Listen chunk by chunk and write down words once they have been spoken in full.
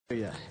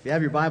If you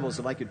have your Bibles,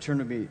 I'd like you to turn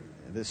with me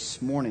this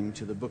morning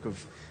to the book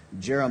of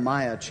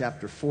Jeremiah,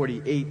 chapter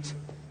 48.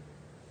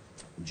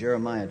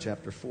 Jeremiah,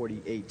 chapter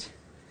 48.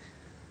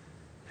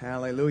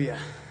 Hallelujah.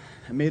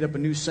 I made up a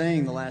new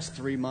saying the last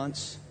 3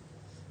 months.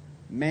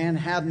 Man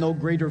had no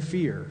greater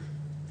fear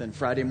than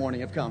Friday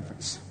morning of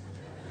conference.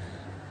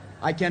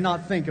 I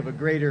cannot think of a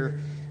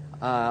greater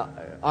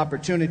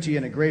opportunity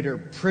and a greater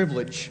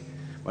privilege,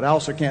 but I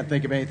also can't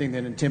think of anything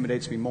that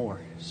intimidates me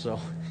more. So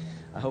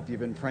I hope you've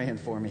been praying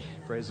for me.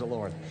 Praise the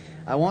Lord.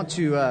 I want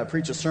to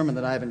preach a sermon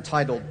that I have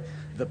entitled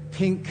The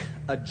Pink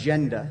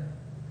Agenda.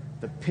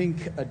 The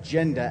Pink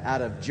Agenda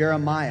out of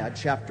Jeremiah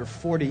chapter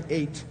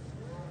 48.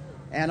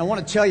 And I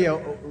want to tell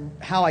you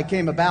how I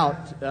came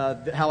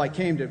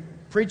to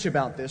preach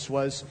about this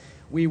was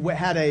we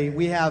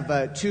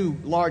have two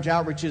large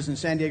outreaches in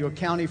San Diego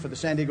County for the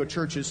San Diego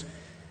churches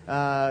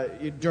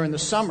during the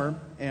summer,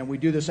 and we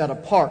do this at a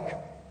park.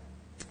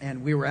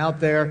 And we were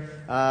out there.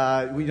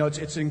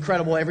 It's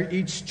incredible.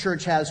 Each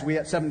church we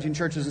have 17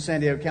 churches in San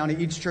Diego County.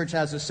 Each church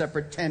has a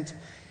separate tent.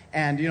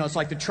 And, it's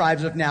like the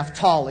tribes of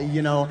Naphtali,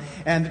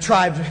 and the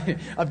tribes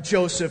of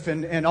Joseph,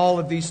 and all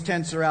of these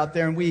tents are out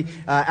there. And we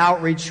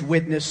outreach,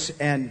 witness,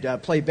 and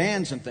play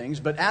bands and things.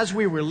 But as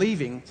we were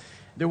leaving,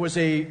 there was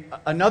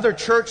another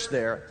church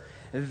there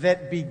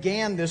that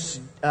began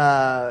this,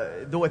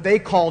 what they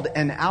called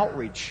an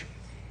outreach.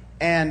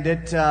 And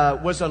it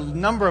was a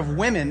number of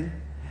women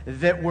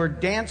that were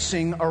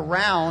dancing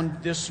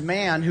around this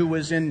man who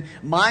was in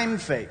mime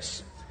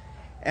face.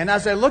 And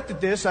as I looked at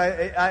this,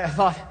 I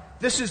thought,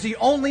 this is the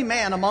only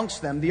man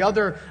amongst them. The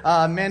other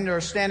men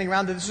are standing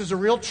around. This is a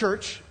real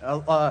church.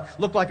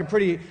 Looked like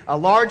a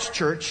large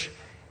church.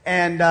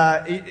 And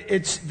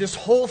it's this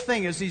whole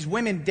thing is these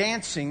women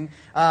dancing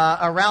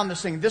around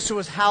this thing. This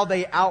was how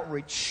they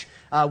outreach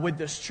with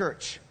this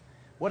church.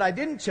 What I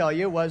didn't tell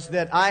you was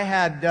that I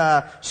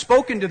had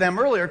spoken to them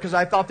earlier because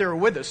I thought they were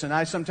with us. And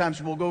I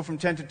sometimes will go from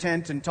tent to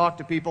tent and talk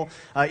to people,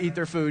 eat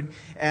their food.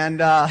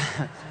 And I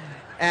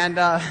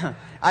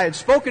had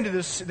spoken to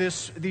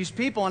these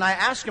people, and I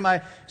asked them,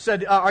 I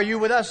said, are you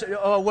with us?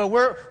 Well,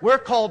 we're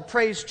called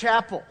Praise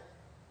Chapel.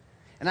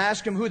 And I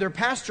asked them who their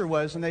pastor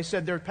was, and they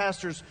said their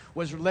pastor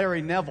was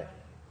Larry Neville.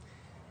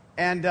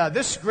 And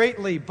this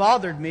greatly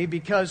bothered me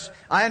because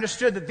I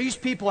understood that these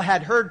people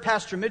had heard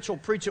Pastor Mitchell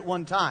preach at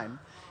one time.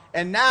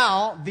 And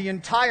now the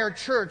entire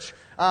church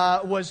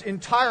was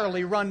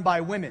entirely run by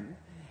women.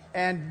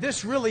 And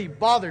this really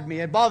bothered me.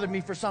 It bothered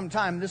me for some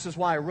time. This is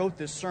why I wrote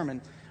this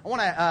sermon. I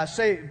want to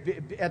say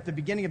at the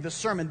beginning of this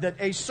sermon that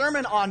a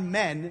sermon on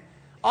men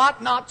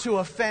ought not to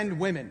offend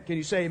women. Can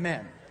you say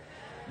amen?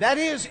 That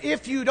is,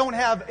 if you don't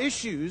have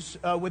issues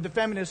with the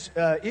feminist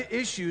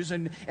issues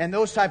and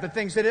those type of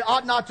things, that it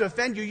ought not to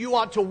offend you. You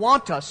ought to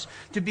want us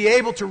to be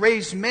able to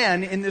raise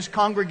men in this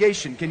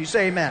congregation. Can you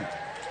say amen?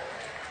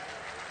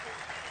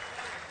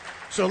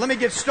 So let me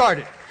get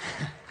started.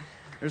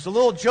 There's a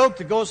little joke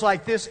that goes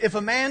like this. If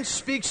a man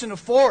speaks in a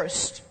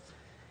forest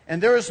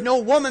and there is no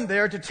woman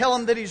there to tell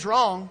him that he's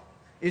wrong,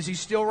 is he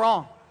still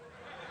wrong?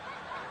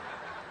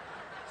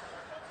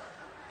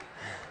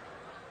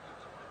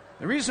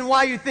 The reason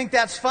why you think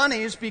that's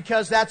funny is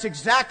because that's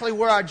exactly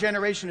where our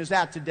generation is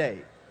at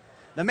today.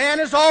 The man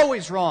is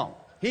always wrong.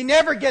 He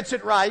never gets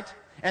it right.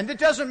 And it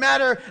doesn't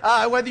matter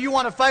whether you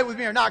want to fight with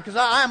me or not, because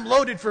I'm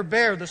loaded for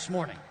bear this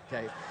morning.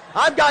 Okay.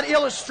 I've got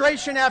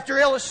illustration after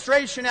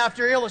illustration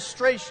after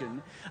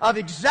illustration of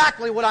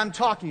exactly what I'm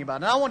talking about.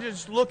 And I want you to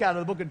just look out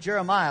of the book of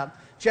Jeremiah,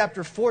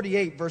 chapter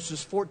 48,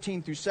 verses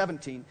 14 through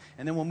 17,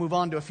 and then we'll move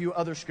on to a few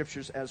other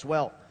scriptures as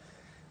well.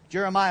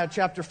 Jeremiah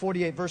chapter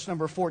 48, verse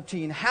number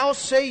 14. How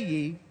say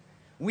ye,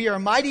 we are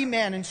mighty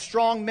men and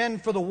strong men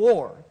for the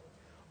war?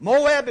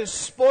 Moab is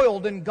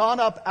spoiled and gone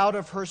up out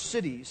of her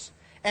cities,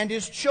 and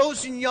his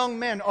chosen young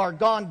men are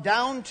gone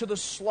down to the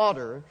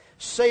slaughter,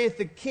 saith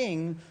the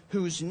King,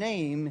 whose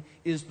name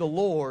is the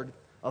Lord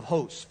of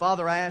hosts.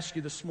 Father, I ask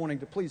you this morning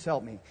to please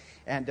help me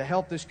and to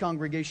help this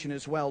congregation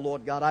as well,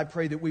 Lord God. I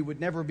pray that we would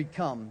never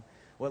become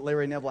what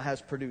Larry Neville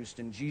has produced.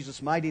 In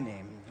Jesus' mighty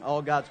name,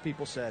 all God's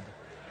people said,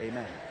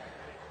 amen.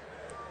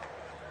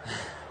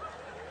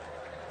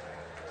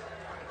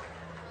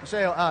 You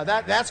say,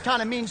 that's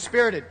kind of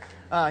mean-spirited.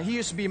 He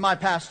used to be my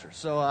pastor,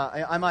 so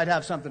I might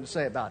have something to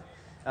say about it.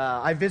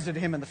 I visited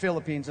him in the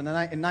Philippines in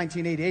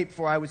 1988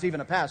 before I was even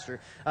a pastor,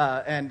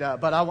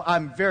 but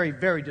I'm very,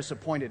 very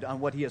disappointed on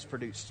what he has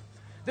produced.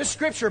 This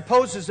scripture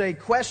poses a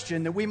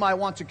question that we might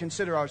want to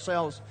consider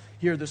ourselves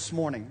here this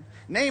morning.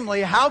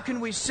 Namely, how can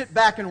we sit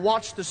back and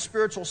watch the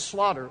spiritual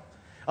slaughter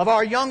of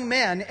our young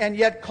men and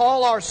yet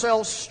call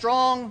ourselves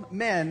strong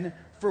men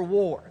for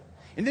war?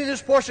 And in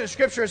this portion of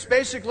Scripture, it's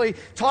basically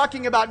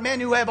talking about men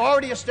who have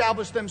already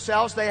established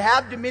themselves. They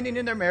have dominion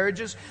in their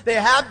marriages. They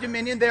have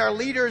dominion. They are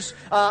leaders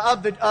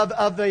of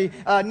the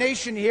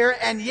nation here.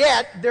 And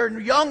yet, their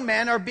young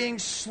men are being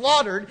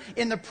slaughtered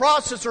in the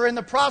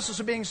process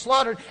of being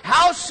slaughtered.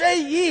 How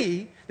say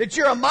ye that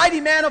you're a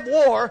mighty man of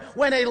war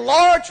when a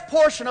large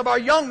portion of our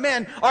young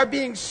men are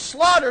being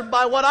slaughtered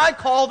by what I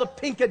call the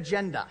pink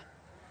agenda?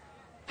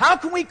 How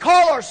can we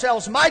call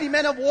ourselves mighty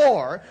men of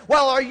war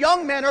while our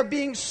young men are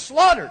being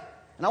slaughtered?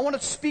 And I want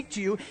to speak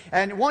to you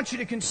and want you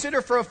to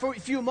consider for a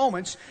few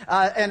moments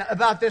and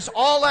about this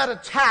all-out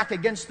attack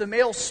against the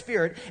male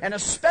spirit, and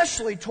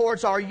especially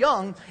towards our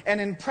young and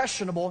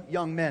impressionable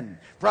young men.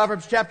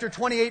 Proverbs chapter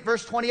 28,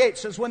 verse 28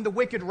 says, when the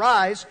wicked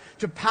rise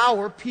to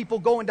power, people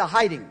go into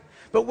hiding.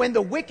 But when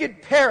the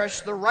wicked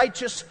perish, the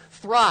righteous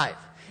thrive.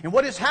 And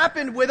what has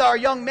happened with our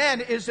young men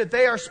is that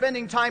they are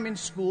spending time in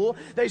school,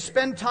 they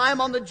spend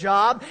time on the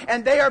job,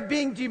 and they are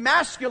being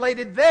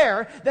demasculated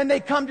there. Then they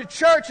come to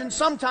church, and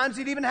sometimes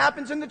it even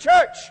happens in the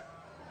church.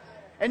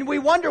 And we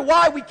wonder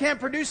why we can't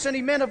produce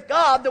any men of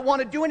God that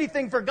want to do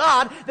anything for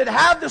God, that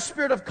have the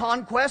spirit of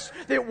conquest,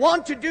 that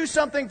want to do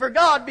something for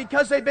God,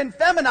 because they've been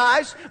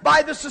feminized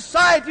by the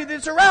society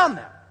that's around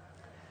them.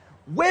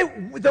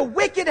 The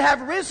wicked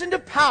have risen to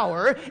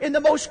power in the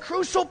most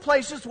crucial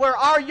places where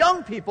our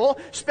young people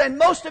spend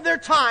most of their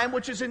time,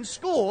 which is in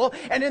school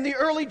and in the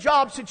early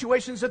job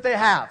situations that they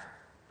have.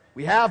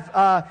 We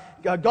have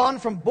gone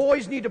from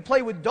boys need to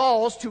play with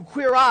dolls to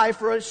queer eye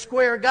for a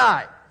square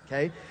guy.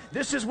 Okay?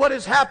 This is what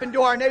has happened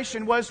to our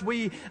nation.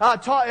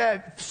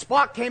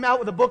 Spock came out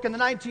with a book in the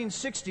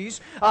 1960s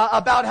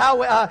about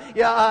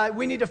how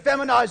we need to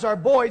feminize our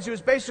boys. It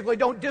was basically,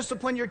 don't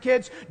discipline your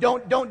kids,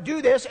 don't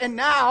do this. And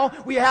now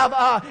we have,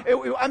 I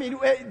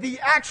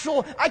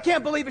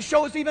can't believe a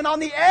show is even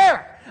on the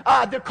air.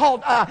 They're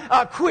called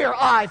Queer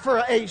Eye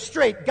for a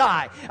straight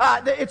guy.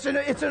 It's an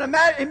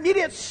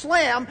immediate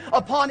slam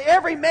upon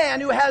every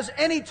man who has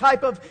any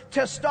type of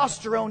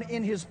testosterone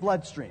in his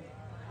bloodstream.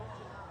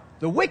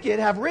 The wicked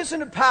have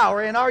risen to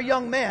power, and our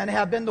young men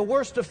have been the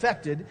worst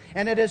affected,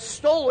 and it has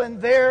stolen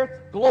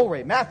their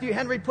glory. Matthew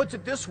Henry puts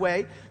it this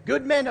way: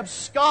 good men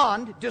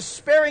abscond,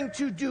 despairing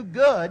to do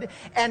good,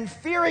 and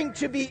fearing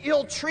to be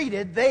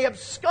ill-treated. They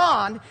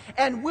abscond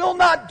and will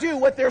not do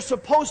what they're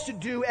supposed to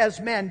do as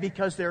men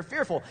because they're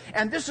fearful.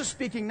 And this is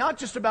speaking not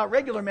just about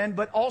regular men,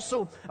 but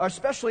also, or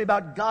especially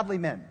about godly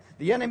men.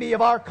 The enemy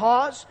of our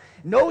cause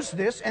knows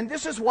this, and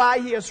this is why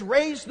he has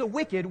raised the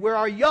wicked where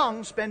our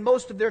young spend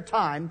most of their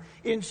time,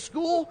 in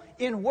school,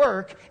 in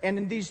work, and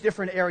in these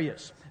different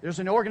areas. There's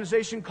an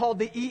organization called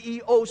the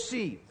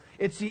EEOC.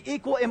 It's the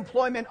Equal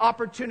Employment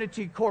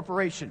Opportunity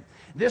Corporation.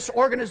 This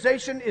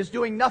organization is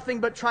doing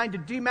nothing but trying to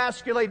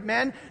demasculate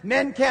men.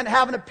 Men can't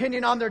have an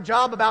opinion on their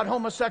job about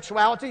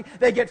homosexuality.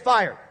 They get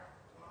fired.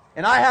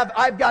 And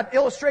I've got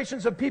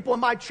illustrations of people in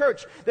my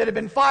church that have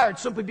been fired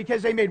simply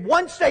because they made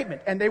one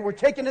statement and they were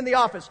taken in the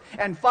office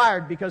and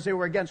fired because they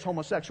were against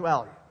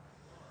homosexuality.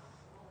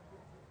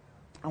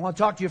 I want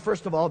to talk to you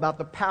first of all about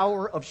the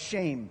power of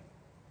shame.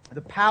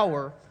 The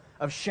power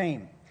of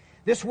shame.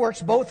 This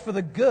works both for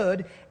the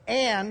good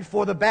and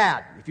for the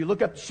bad. If you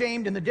look up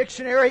shamed in the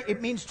dictionary, it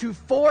means to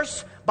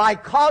force by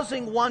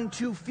causing one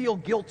to feel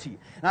guilty.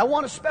 And I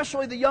want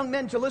especially the young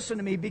men to listen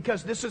to me,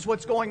 because this is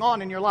what's going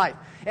on in your life.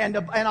 And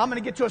I'm going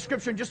to get to a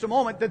scripture in just a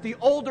moment, that the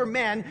older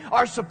men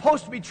are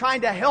supposed to be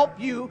trying to help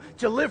you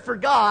to live for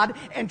God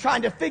and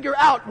trying to figure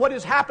out what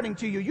is happening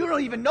to you. You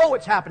don't even know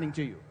what's happening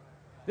to you.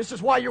 This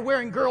is why you're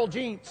wearing girl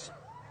jeans.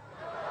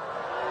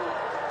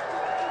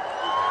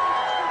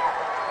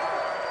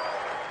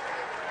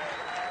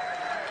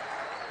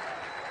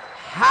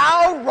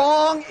 How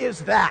wrong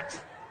is that?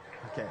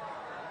 Okay.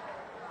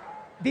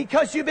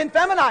 Because you've been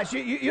feminized.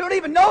 You don't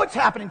even know what's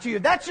happening to you.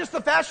 That's just the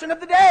fashion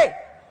of the day.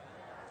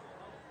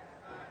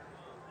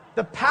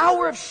 The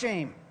power of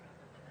shame.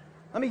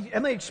 Let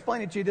me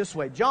explain it to you this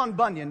way. John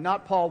Bunyan,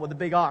 not Paul with the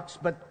big ox,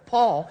 but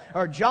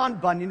John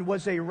Bunyan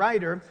was a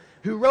writer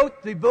who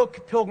wrote the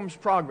book Pilgrim's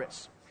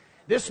Progress.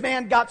 This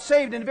man got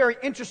saved in a very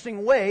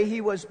interesting way.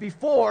 He was,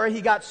 before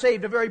he got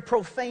saved, a very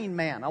profane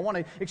man. I want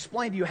to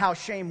explain to you how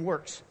shame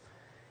works.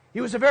 He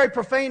was a very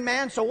profane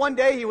man, so one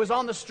day he was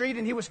on the street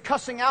and he was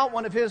cussing out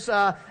one of his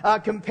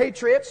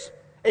compatriots.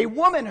 A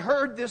woman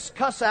heard this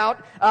cuss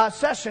out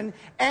session,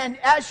 and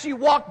as she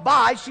walked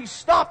by, she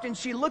stopped and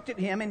she looked at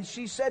him and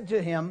she said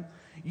to him,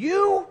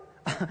 "You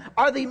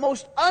are the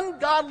most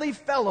ungodly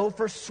fellow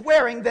for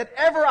swearing that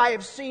ever I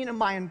have seen in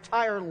my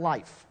entire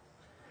life."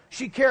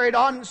 She carried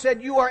on and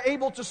said, "You are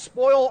able to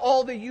spoil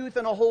all the youth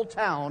in a whole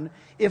town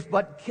if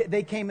but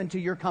they came into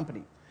your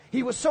company."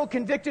 He was so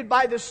convicted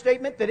by this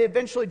statement that it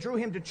eventually drew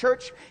him to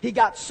church. He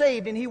got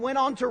saved, and he went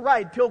on to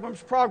write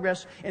Pilgrim's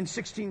Progress in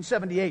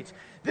 1678.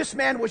 This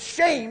man was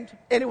shamed,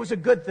 and it was a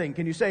good thing.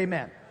 Can you say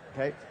amen?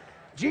 Okay.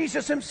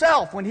 Jesus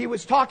himself, when he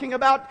was talking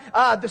about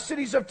the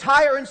cities of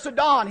Tyre and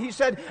Sidon, he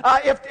said,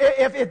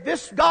 if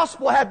this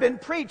gospel had been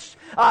preached,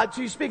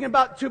 speaking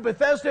about to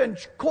Bethesda and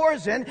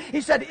Chorazin, he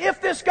said, if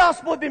this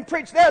gospel had been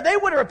preached there, they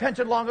would have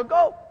repented long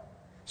ago.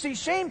 See,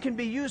 shame can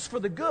be used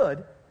for the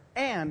good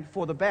and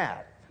for the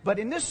bad. But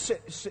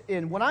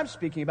in what I'm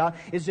speaking about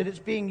is that it's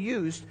being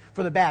used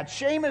for the bad.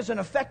 Shame is an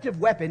effective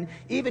weapon,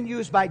 even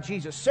used by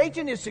Jesus.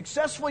 Satan is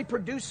successfully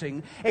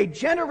producing a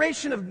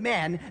generation of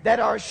men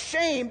that are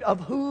ashamed of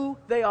who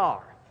they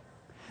are.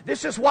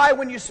 This is why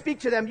when you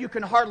speak to them, you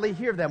can hardly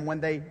hear them when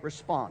they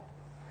respond.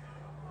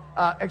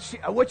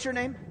 What's your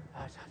name?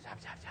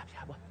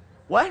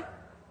 What?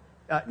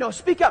 No,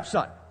 speak up,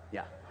 son.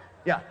 Yeah.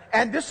 Yeah,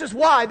 and this is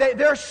why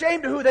they're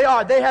ashamed of who they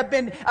are. They have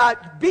been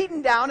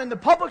beaten down in the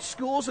public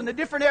schools and the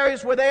different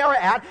areas where they are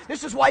at.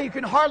 This is why you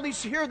can hardly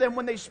hear them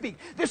when they speak.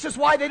 This is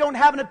why they don't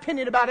have an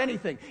opinion about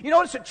anything. You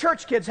notice that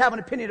church kids have an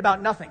opinion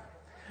about nothing.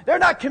 They're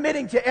not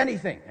committing to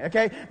anything,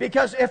 okay?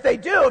 Because if they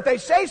do, if they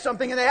say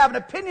something and they have an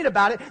opinion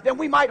about it, then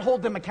we might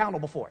hold them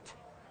accountable for it.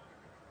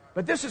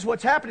 But this is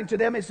what's happening to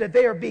them, is that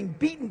they are being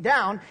beaten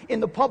down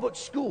in the public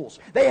schools.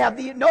 They have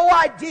no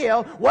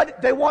idea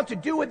what they want to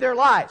do with their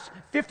lives.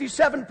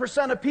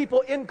 57% of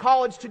people in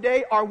college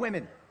today are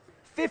women.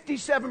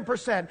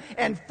 57%.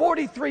 And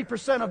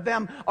 43% of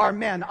them are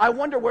men. I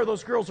wonder where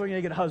those girls are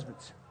going to get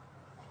husbands.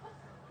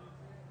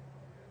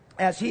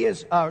 As he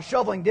is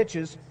shoveling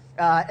ditches,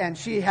 and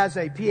she has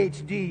a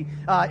PhD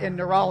in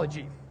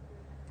neurology.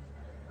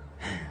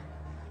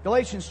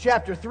 Galatians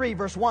chapter 3,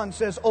 verse 1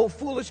 says, "O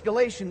foolish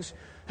Galatians,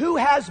 who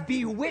has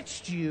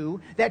bewitched you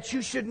that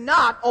you should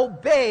not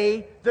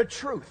obey the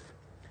truth?"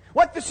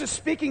 What this is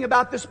speaking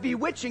about, this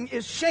bewitching,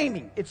 is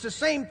shaming. It's the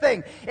same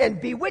thing.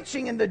 And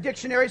bewitching in the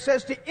dictionary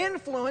says to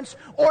influence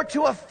or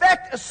to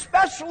affect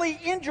especially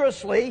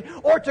injuriously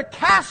or to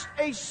cast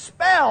a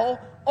spell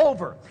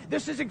over.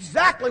 This is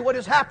exactly what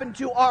has happened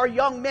to our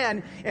young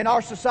men in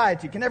our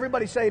society. Can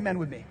everybody say amen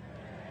with me?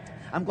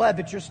 I'm glad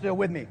that you're still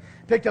with me.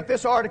 Picked up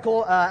this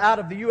article out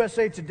of the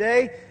USA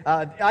Today.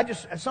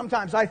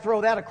 Sometimes I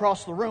throw that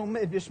across the room.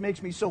 It just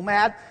makes me so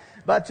mad.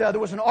 But there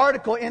was an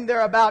article in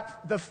there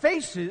about the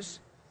faces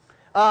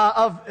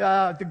of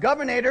the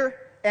Governor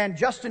and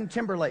Justin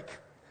Timberlake.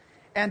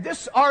 And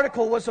this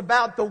article was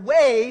about the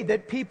way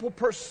that people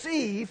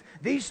perceive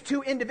these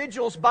two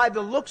individuals by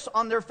the looks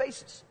on their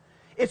faces.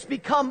 It's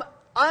become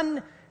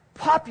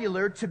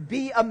unpopular to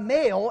be a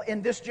male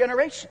in this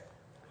generation.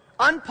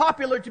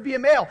 Unpopular to be a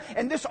male.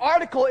 And this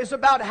article is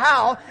about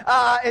how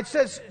it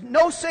says,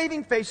 no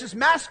saving faces,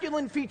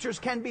 masculine features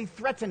can be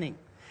threatening.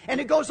 And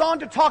it goes on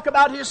to talk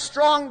about his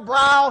strong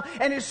brow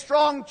and his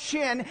strong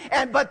chin.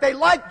 But they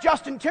like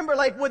Justin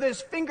Timberlake with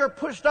his finger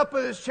pushed up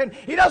with his chin.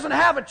 He doesn't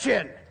have a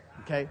chin.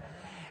 Okay?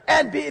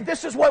 And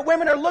this is what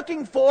women are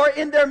looking for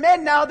in their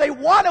men now. They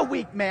want a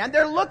weak man.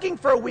 They're looking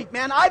for a weak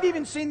man. I've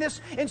even seen this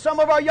in some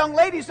of our young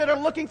ladies that are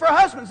looking for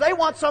husbands. They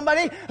want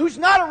somebody who's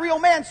not a real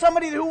man,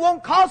 somebody who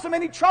won't cause them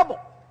any trouble.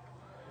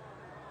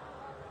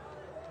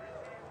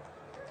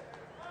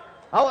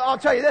 I'll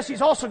tell you this,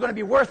 he's also going to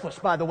be worthless,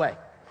 by the way.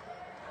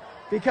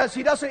 Because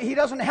he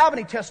doesn't have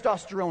any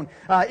testosterone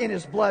in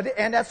his blood,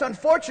 and that's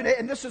unfortunate,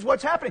 and this is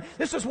what's happening.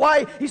 This is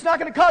why he's not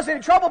going to cause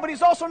any trouble, but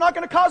he's also not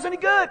going to cause any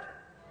good.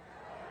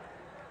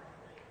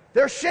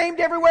 They're shamed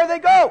everywhere they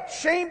go.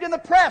 Shamed in the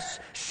press.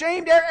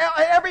 Shamed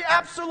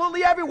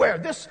absolutely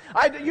everywhere.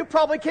 You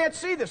probably can't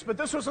see this, but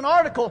this was an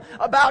article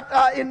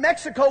about in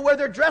Mexico where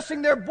they're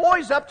dressing their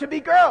boys up to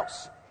be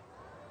girls.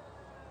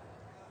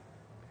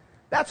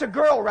 That's a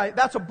girl, right?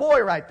 That's a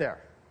boy right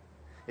there.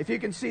 If you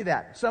can see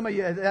that. Some of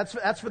you,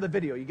 that's for the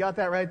video. You got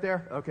that right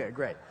there? Okay,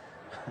 great.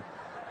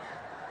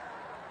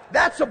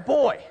 That's a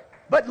boy.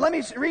 But let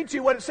me read to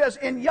you what it says.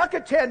 In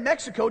Yucatan,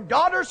 Mexico,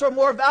 daughters are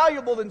more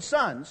valuable than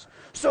sons.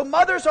 So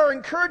mothers are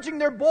encouraging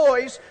their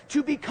boys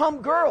to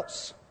become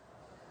girls.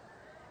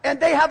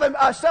 And they have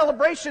a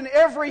celebration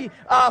every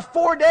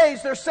 4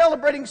 days. They're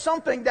celebrating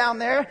something down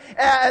there,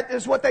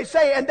 is what they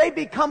say. And they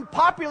become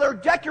popular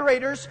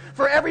decorators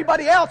for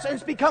everybody else. And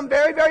it's become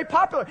very, very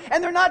popular.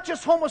 And they're not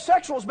just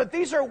homosexuals, but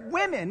these are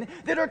women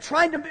that are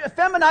trying to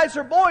feminize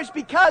their boys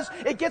because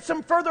it gets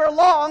them further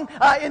along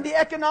in the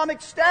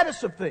economic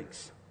status of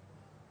things.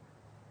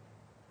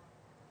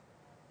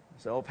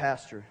 So, oh,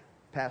 Pastor,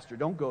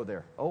 don't go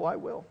there. Oh, I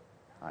will.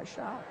 I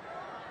shall.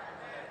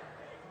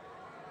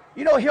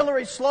 You know,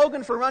 Hillary's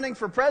slogan for running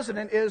for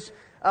president is,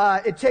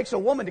 it takes a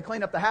woman to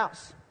clean up the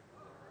house.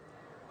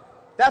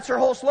 That's her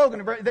whole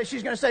slogan. That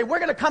she's going to say, we're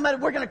going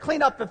to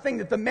clean up the thing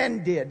that the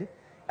men did.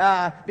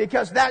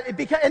 Because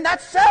that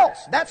sells.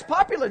 That's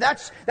popular.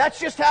 That's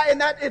just how, and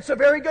that it's a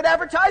very good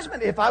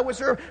advertisement. If I was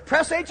her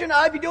press agent,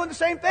 I'd be doing the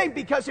same thing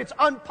because it's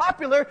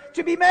unpopular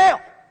to be male.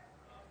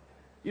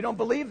 You don't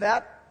believe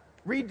that?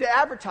 Read the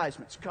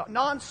advertisements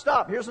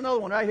nonstop. Here's another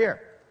one right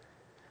here.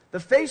 The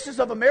faces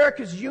of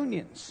America's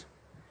unions: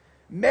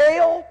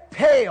 male,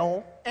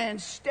 pale,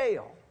 and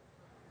stale.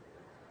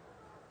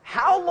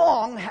 How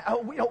long?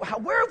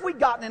 Where have we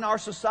gotten in our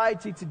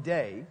society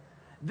today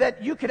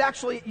that you could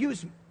actually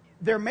use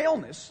their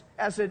maleness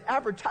as an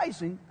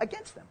advertising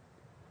against them?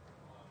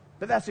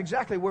 But that's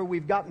exactly where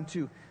we've gotten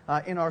to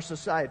in our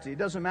society. It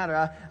doesn't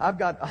matter. I've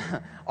got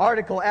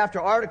article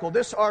after article.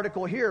 This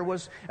article here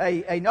was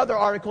another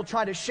article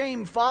trying to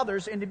shame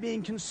fathers into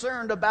being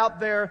concerned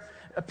about their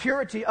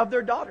purity of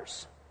their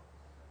daughters.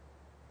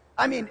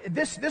 I mean,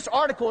 this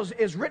article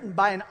is written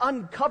by an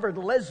uncovered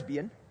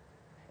lesbian.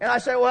 And I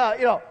say,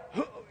 well,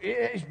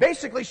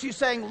 basically she's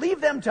saying,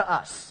 leave them to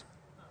us.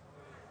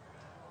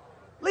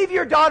 Leave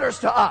your daughters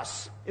to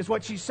us, is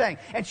what she's saying.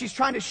 And she's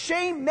trying to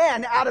shame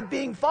men out of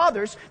being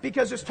fathers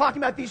because it's talking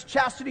about these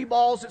chastity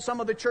balls that some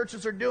of the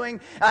churches are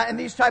doing and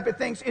these type of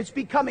things. It's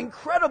become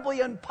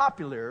incredibly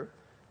unpopular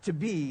to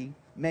be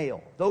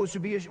male. Those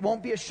who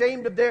won't be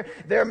ashamed of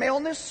their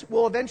maleness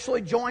will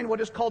eventually join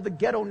what is called the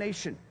ghetto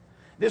nation.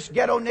 This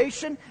ghetto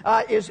nation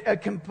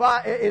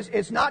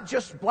is not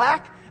just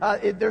black. I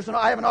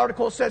have an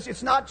article that says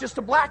it's not just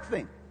a black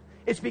thing.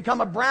 It's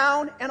become a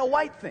brown and a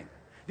white thing.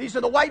 These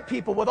are the white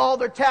people with all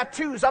their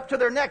tattoos up to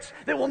their necks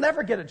that will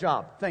never get a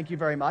job. Thank you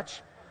very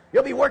much.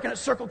 He'll be working at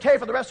Circle K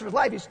for the rest of his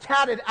life. He's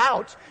tatted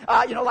out,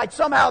 like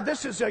somehow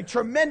this is a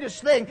tremendous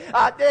thing.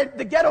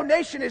 The ghetto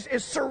nation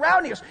is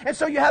surrounding us. And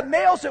so you have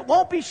males that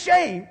won't be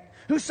shamed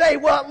who say,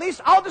 well, at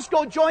least I'll just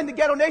go join the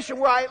ghetto nation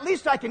where at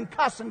least I can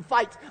cuss and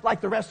fight like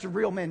the rest of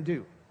real men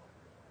do.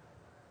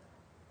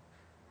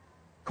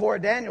 Cora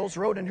Daniels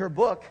wrote in her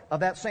book of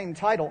that same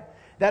title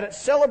that it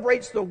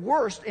celebrates the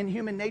worst in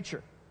human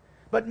nature.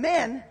 But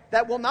men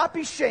that will not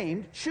be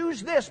shamed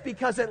choose this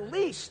because at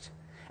least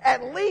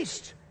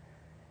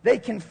they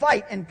can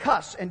fight and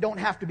cuss and don't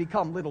have to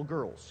become little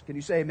girls. Can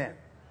you say amen?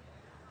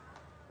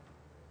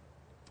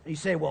 You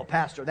say, well,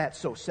 Pastor, that's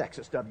so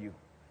sexist of you.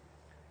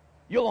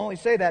 You'll only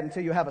say that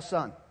until you have a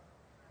son.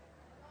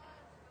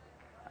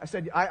 I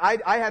said,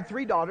 I had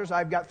 3 daughters.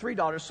 I've got 3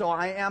 daughters, so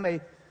I am a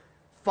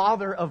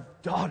father of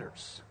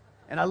daughters.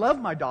 And I love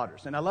my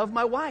daughters, and I love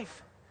my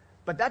wife.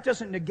 But that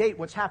doesn't negate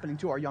what's happening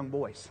to our young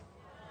boys.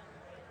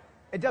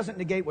 It doesn't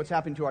negate what's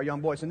happening to our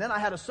young boys. And then I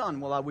had a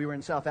son while we were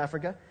in South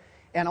Africa.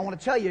 And I want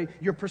to tell you,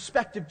 your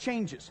perspective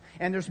changes.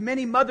 And there's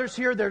many mothers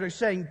here that are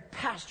saying,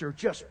 Pastor,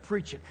 just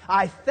preach it.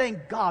 I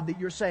thank God that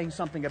you're saying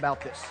something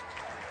about this.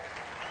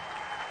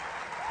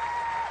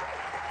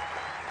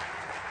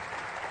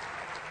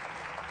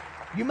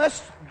 You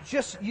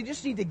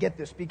just need to get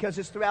this because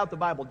it's throughout the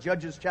Bible.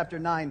 Judges chapter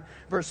 9,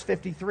 verse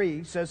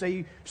 53 says,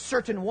 a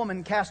certain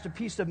woman cast a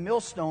piece of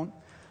millstone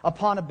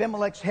upon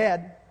Abimelech's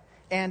head,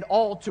 and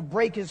all to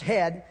break his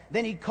head.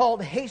 Then he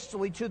called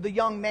hastily to the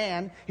young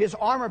man, his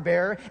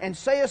armor-bearer, and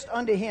saith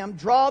unto him,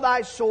 draw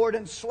thy sword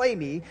and slay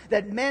me,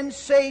 that men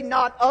say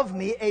not of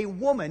me, a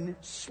woman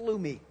slew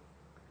me.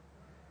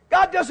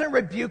 God doesn't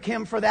rebuke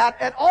him for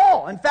that at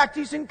all. In fact,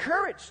 he's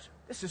encouraged.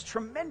 This is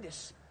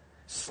tremendous.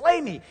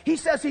 Slay me. He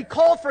says he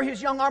called for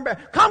his young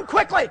armor-bearer. Come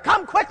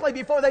quickly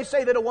before they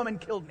say that a woman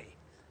killed me.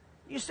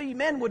 You see,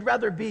 men would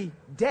rather be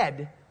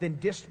dead than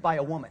dissed by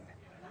a woman.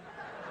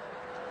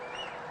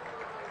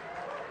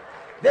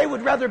 They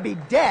would rather be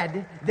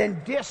dead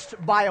than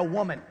dissed by a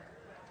woman.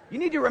 You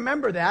need to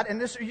remember that.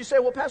 And this, you say,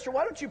 well, Pastor,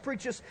 why don't you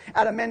preach this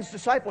at a men's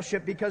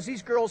discipleship? Because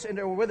these girls that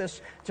are with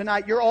us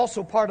tonight, you're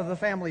also part of the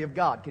family of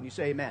God. Can you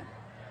say amen?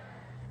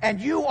 And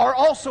you are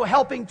also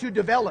helping to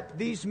develop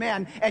these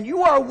men. And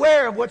you are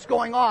aware of what's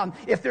going on.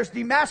 If there's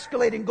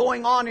demasculating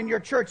going on in your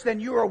church,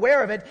 then you are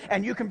aware of it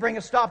and you can bring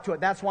a stop to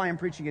it. That's why I'm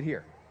preaching it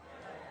here.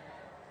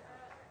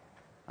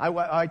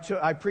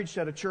 I preached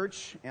at a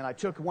church, and I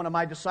took one of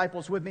my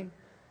disciples with me.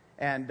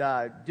 And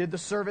did the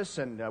service,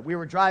 and we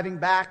were driving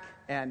back,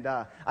 and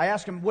I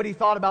asked him what he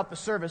thought about the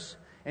service,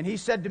 and he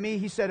said to me,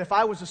 if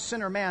I was a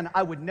sinner man,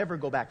 I would never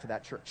go back to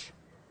that church.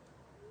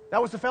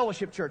 That was the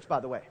Fellowship Church,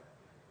 by the way.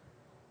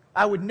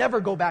 I would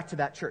never go back to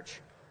that church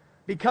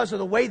because of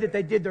the way that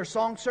they did their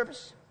song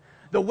service,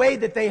 the way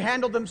that they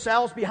handled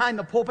themselves behind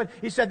the pulpit.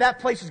 He said, that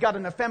place has got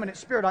an effeminate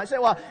spirit. I said,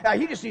 well,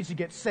 he just needs to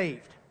get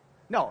saved.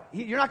 No,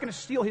 you're not going to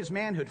steal his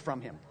manhood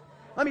from him.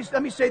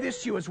 Let me say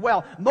this to you as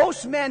well.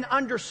 Most men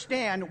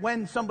understand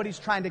when somebody's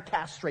trying to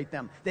castrate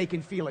them. They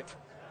can feel it.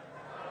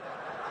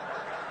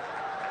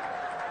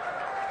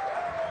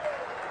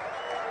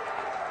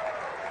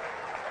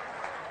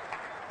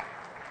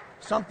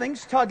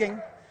 Something's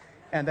tugging,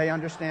 and they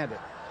understand it.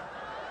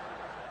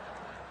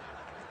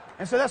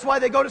 And so that's why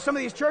they go to some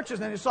of these churches,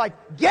 and it's like,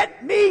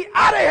 get me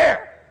out of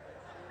here!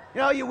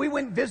 We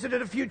went and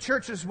visited a few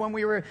churches when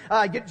we were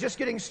just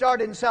getting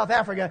started in South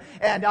Africa,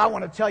 and I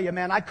want to tell you,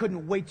 man, I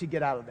couldn't wait to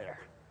get out of there.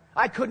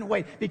 I couldn't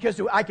wait because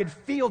I could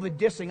feel the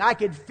dissing. I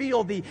could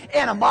feel the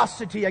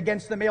animosity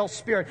against the male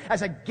spirit. I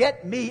said,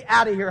 get me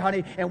out of here,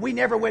 honey. And we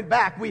never went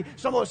back.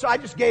 So I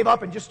just gave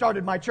up and just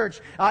started my church.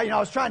 I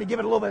was trying to give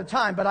it a little bit of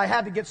time, but I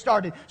had to get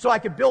started so I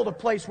could build a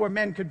place where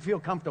men could feel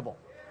comfortable.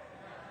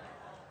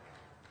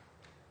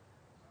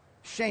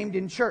 Shamed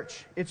in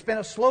church. It's been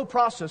a slow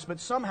process, but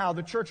somehow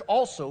the church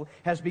also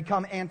has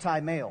become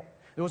anti-male.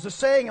 There was a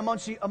saying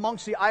amongst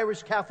the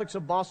Irish Catholics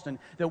of Boston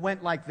that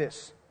went like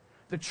this: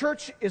 the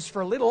church is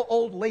for little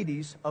old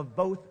ladies of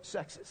both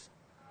sexes.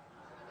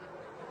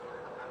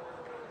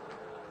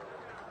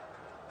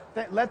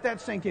 Let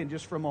that sink in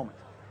just for a moment.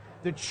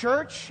 The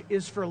church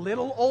is for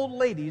little old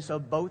ladies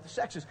of both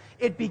sexes.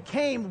 It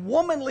became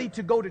womanly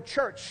to go to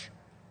church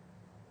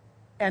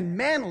and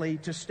manly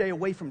to stay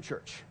away from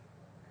church.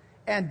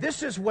 And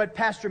this is what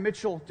Pastor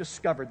Mitchell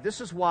discovered. This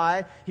is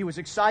why he was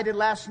excited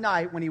last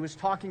night when he was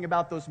talking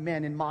about those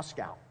men in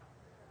Moscow.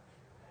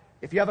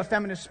 If you have a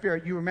feminist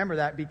spirit, you remember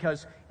that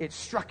because it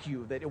struck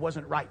you that it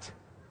wasn't right.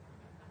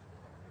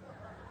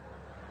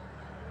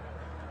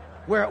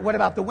 What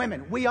about the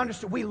women? We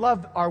understand. We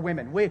love our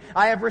women.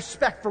 I have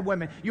respect for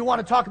women. You want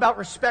to talk about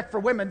respect for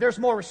women? There's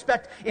more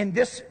respect in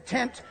this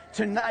tent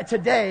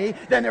today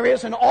than there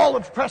is in all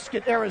of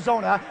Prescott,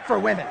 Arizona for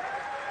women.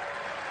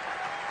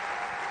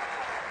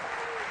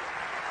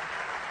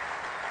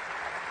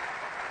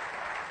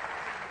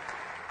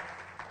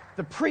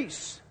 the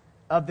priests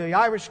of the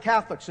Irish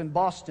Catholics in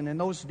Boston in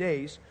those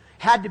days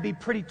had to be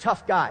pretty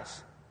tough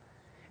guys.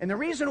 And the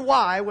reason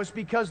why was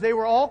because they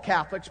were all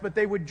Catholics, but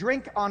they would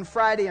drink on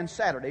Friday and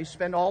Saturday,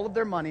 spend all of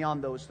their money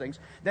on those things.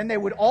 Then they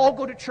would all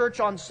go to church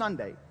on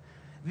Sunday.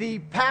 The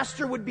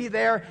pastor would be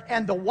there,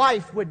 and the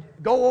wife would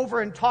go over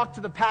and talk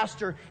to the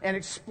pastor and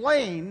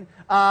explain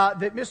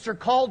that Mr.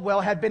 Caldwell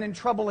had been in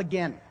trouble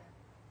again.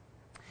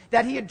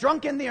 That he had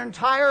drunken the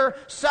entire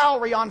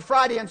salary on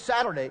Friday and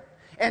Saturday.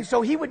 And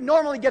so he would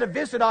normally get a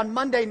visit on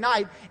Monday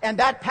night, and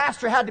that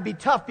pastor had to be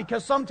tough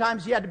because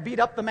sometimes he had to beat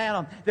up the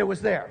man that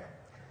was there.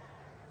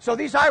 So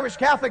these Irish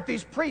Catholic,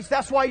 these priests,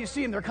 that's why you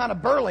see them, they're kind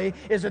of burly,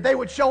 is that they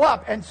would show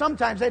up, and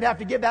sometimes they'd have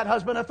to give that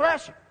husband a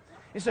thrashing.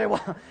 You say,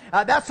 well,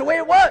 that's the way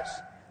it was.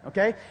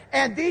 Okay?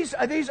 And these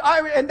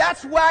Irish, and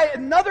that's why,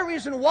 another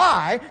reason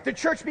why the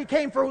church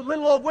became for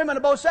little old women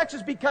of both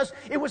sexes, because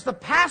it was the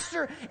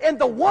pastor and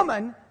the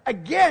woman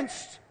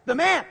against the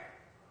man.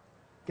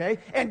 Okay?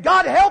 And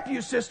God help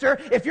you, sister,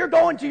 if you're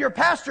going to your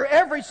pastor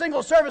every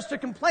single service to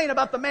complain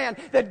about the man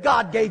that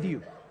God gave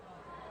you.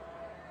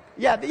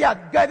 Yeah,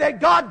 that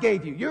God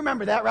gave you. You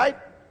remember that, right?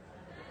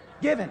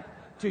 Given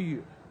to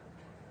you.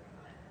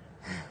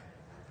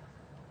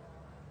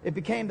 It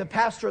became the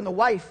pastor and the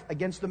wife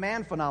against the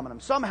man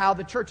phenomenon. Somehow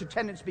the church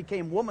attendance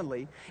became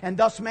womanly, and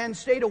thus men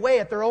stayed away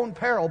at their own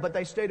peril, but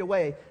they stayed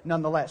away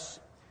nonetheless.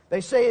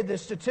 They say the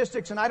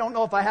statistics, and I don't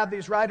know if I have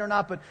these right or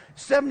not, but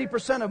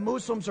 70% of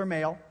Muslims are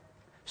male,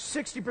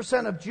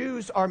 60% of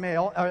Jews are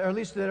male, or at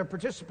least that are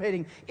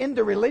participating in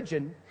the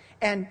religion,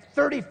 and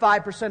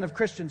 35% of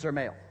Christians are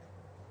male.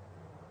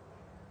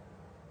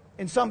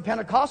 In some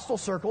Pentecostal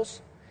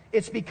circles,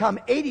 it's become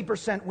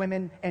 80%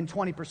 women and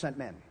 20%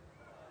 men.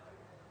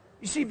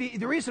 You see,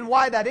 the reason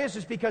why that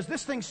is because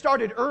this thing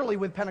started early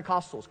with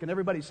Pentecostals. Can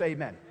everybody say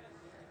amen?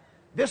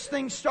 This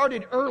thing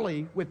started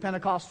early with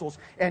Pentecostals,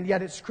 and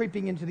yet it's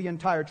creeping into the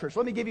entire church.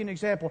 Let me give you an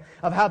example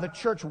of how the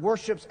church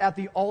worships at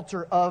the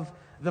altar of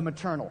the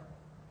maternal.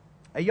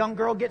 A young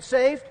girl gets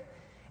saved,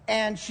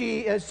 and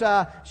she's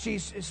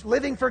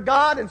living for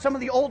God, and some of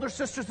the older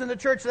sisters in the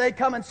church, they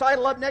come and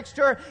sidle up next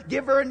to her,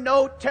 give her a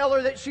note, tell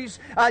her that she's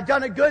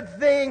done a good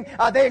thing.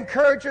 They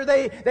encourage her.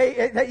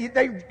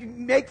 They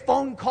make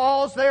phone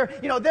calls. They're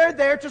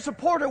there to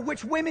support her,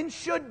 which women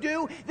should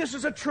do. This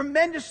is a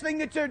tremendous thing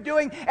that they're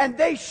doing, and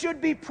they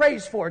should be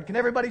praised for it. Can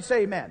everybody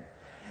say amen?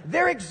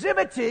 They're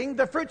exhibiting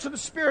the fruits of the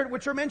Spirit,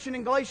 which are mentioned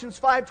in Galatians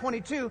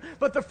 5:22.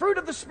 But the fruit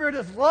of the Spirit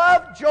is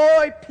love,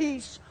 joy,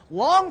 peace,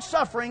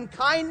 long-suffering,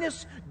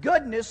 kindness,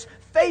 goodness,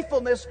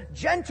 faithfulness,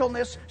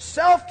 gentleness,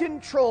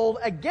 self-control.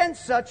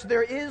 Against such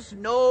there is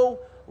no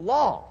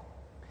law.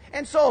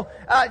 And so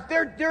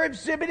they're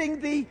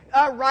exhibiting the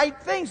right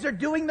things. They're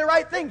doing the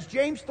right things.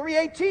 James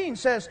 3:18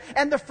 says,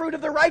 and the fruit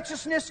of the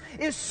righteousness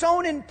is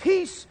sown in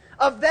peace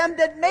of them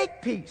that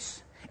make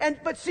peace.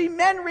 But see,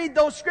 men read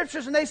those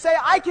scriptures and they say,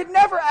 I can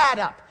never add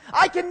up.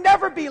 I can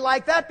never be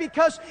like that,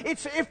 because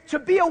if to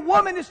be a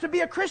woman is to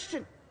be a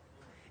Christian.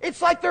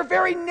 It's like their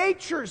very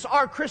natures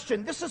are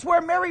Christian. This is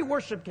where Mary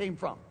worship came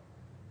from,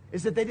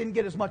 is that they didn't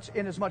get as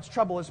much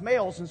trouble as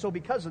males, and so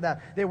because of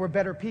that, they were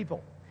better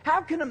people.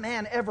 How can a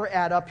man ever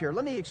add up here?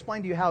 Let me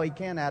explain to you how he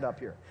can add up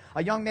here.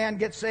 A young man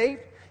gets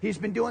saved. He's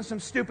been doing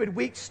some stupid,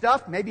 weak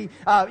stuff, maybe,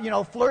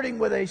 flirting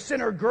with a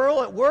sinner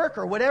girl at work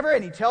or whatever,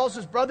 and he tells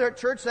his brother at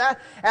church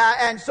that,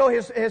 and so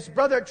his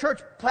brother at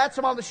church pats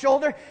him on the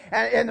shoulder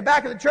in the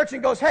back of the church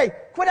and goes, hey,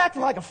 quit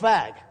acting like a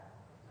fag.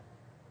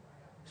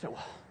 So,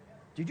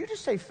 did you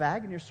just say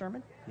fag in your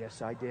sermon?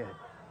 Yes, I did.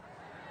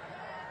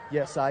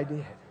 Yes, I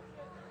did.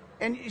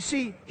 And you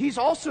see, he's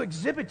also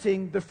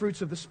exhibiting the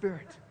fruits of the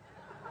Spirit.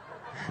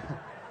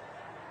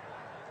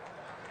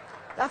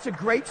 That's a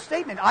great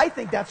statement. I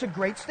think that's a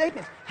great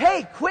statement.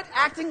 Hey, quit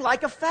acting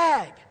like a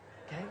fag.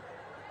 Okay?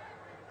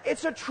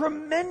 It's a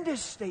tremendous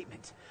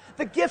statement.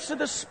 The gifts of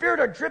the Spirit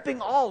are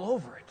dripping all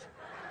over it.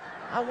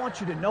 I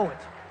want you to know it.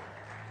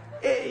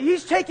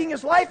 He's taking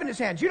his life in his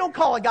hands. You don't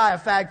call a guy a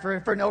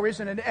fag for no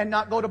reason and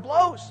not go to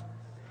blows.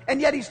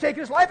 And yet he's taken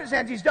his life in his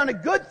hands. He's done a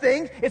good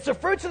thing. It's the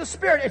fruits of the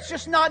Spirit. It's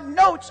just not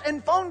notes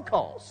and phone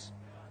calls.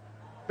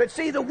 But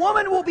see, the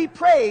woman will be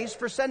praised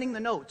for sending the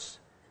notes,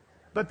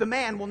 but the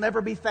man will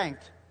never be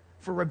thanked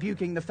for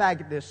rebuking the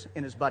faggotness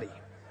in his buddy.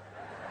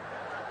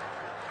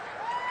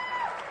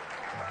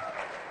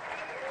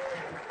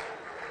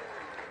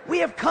 We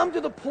have come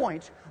to the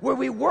point where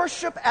we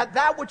worship at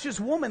that which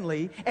is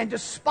womanly and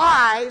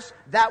despise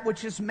that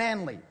which is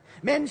manly.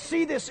 Men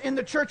see this in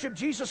the Church of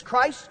Jesus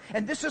Christ,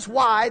 and this is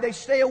why they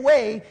stay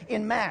away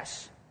in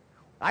mass.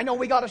 I know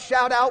we got a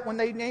shout out when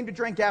they named a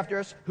drink after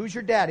us, Who's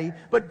Your Daddy?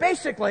 But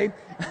basically,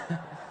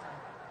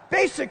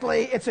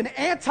 it's an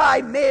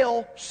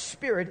anti-male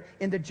spirit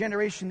in the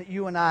generation that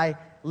you and I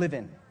live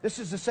in. This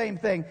is the same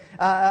thing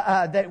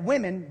that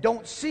women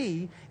don't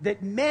see,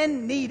 that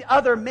men need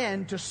other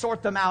men to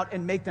sort them out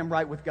and make them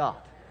right with God.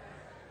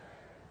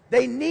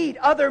 They need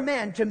other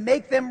men to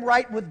make them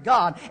right with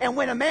God. And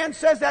when a man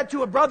says that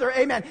to a brother,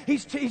 amen,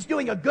 he's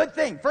doing a good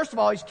thing. First of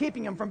all, he's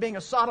keeping him from being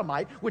a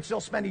sodomite, which they'll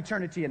spend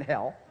eternity in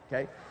hell.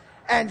 Okay?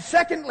 And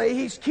secondly,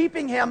 he's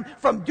keeping him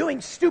from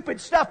doing stupid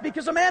stuff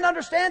because a man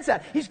understands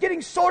that. He's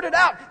getting sorted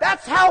out.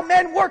 That's how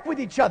men work with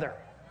each other.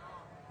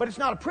 But it's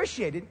not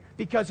appreciated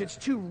because it's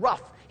too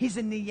rough. He's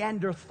a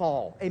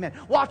Neanderthal. Amen.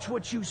 Watch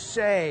what you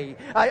say.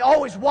 I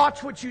always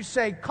watch what you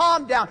say.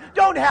 Calm down.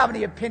 Don't have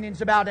any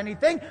opinions about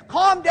anything.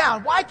 Calm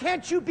down. Why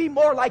can't you be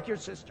more like your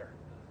sister?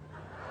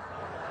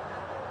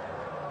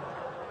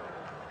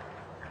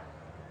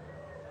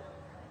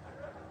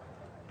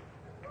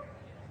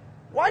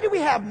 Why do we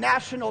have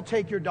National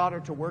Take Your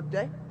Daughter to Work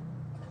Day?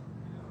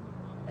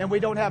 And we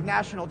don't have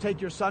National Take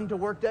Your Son to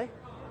Work Day?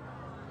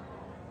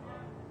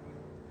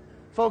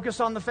 Focus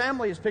on the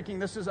Family is picking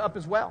this up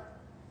as well.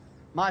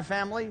 My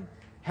family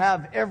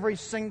have every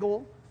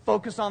single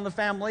Focus on the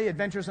Family,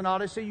 Adventures in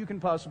Odyssey you can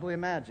possibly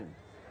imagine.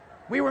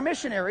 We were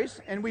missionaries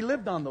and we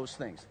lived on those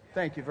things.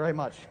 Thank you very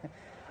much.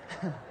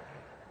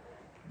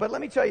 But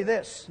let me tell you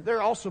this,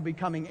 they're also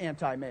becoming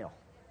anti-male.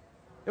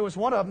 There was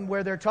one of them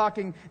where they're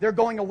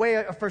going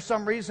away for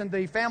some reason,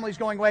 the family's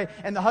going away,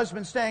 and the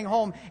husband's staying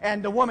home,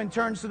 and the woman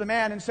turns to the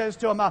man and says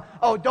to him,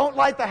 oh, don't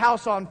light the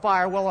house on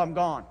fire while I'm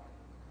gone.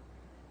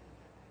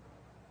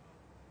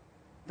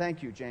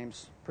 Thank you,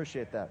 James.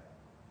 Appreciate that.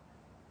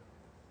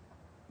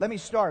 Let me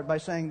start by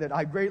saying that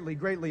I greatly,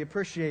 greatly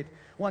appreciate,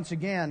 once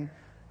again,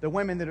 the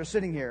women that are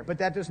sitting here, but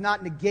that does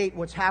not negate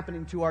what's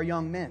happening to our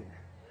young men.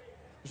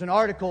 There's an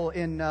article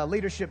in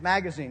Leadership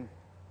Magazine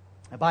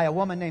by a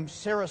woman named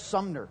Sarah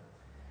Sumner.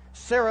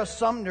 Sarah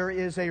Sumner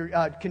is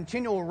a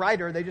continual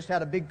writer. They just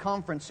had a big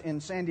conference in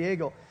San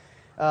Diego,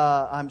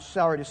 I'm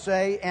sorry to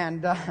say,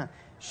 and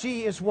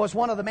she was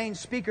one of the main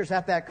speakers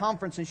at that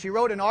conference, and she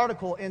wrote an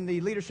article in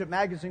the Leadership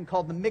Magazine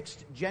called The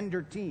Mixed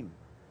Gender Team.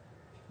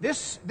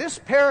 This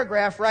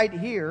paragraph right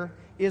here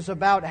is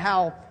about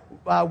how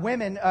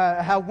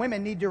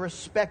women need to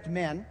respect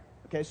men.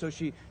 Okay, so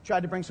she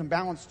tried to bring some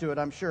balance to it,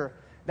 I'm sure.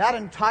 That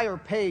entire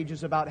page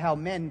is about how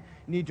men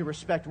need to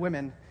respect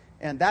women.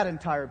 And that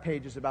entire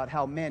page is about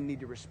how men need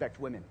to respect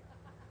women.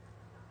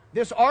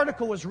 This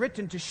article was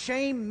written to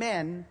shame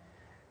men,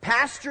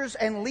 pastors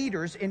and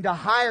leaders, into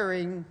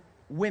hiring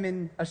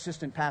women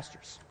assistant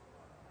pastors.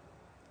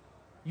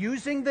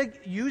 Using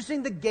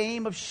the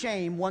game of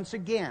shame once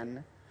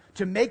again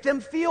to make them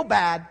feel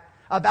bad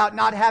about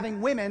not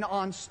having women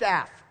on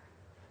staff.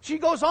 She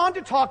goes on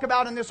to talk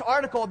about in this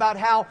article about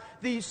how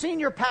the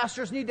senior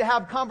pastors need to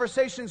have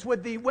conversations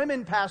with the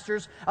women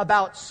pastors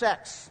about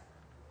sex.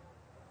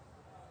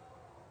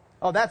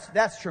 Oh,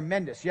 that's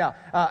tremendous, yeah.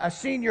 A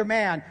senior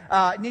man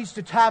needs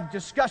to have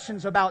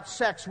discussions about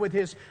sex with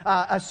his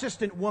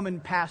assistant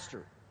woman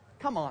pastor.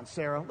 Come on,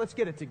 Sarah, let's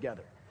get it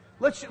together.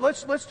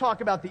 Let's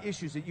talk about the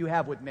issues that you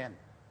have with men.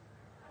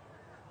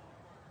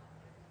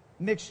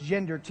 Mixed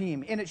gender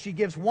team. In it, she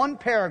gives one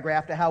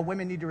paragraph to how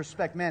women need to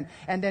respect men,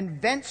 and then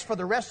vents for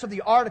the rest of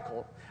the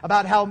article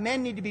about how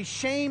men need to be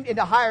shamed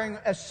into hiring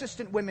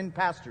assistant women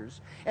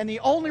pastors. And the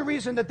only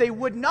reason that they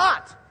would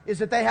not is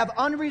that they have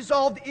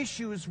unresolved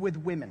issues with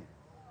women.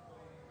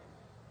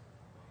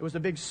 It was a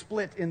big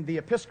split in the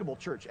Episcopal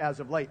Church as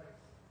of late.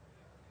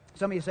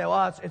 Some of you say,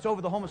 well, it's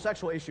over the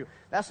homosexual issue.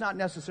 That's not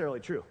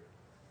necessarily true.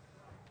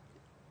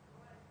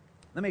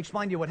 Let me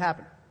explain to you what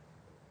happened.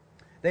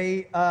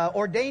 They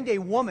ordained a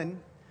woman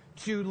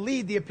to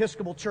lead the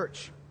Episcopal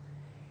Church.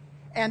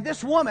 And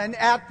this woman,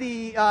 at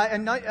the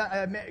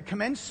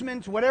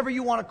commencement, whatever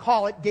you want to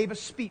call it, gave a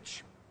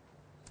speech.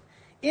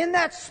 In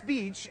that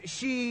speech,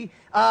 she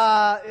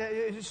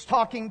is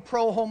talking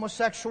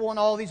pro-homosexual and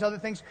all these other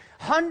things.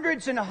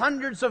 Hundreds and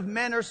hundreds of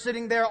men are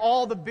sitting there.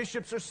 All the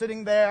bishops are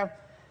sitting there.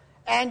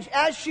 And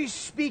as she's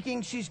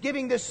speaking, she's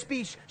giving this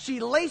speech. She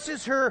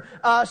laces her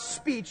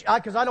speech,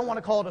 because I don't want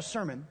to call it a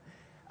sermon.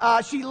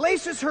 She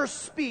laces her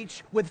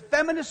speech with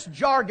feminist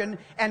jargon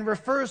and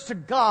refers to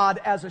God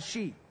as a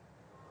she.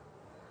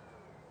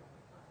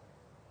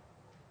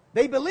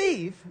 They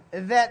believe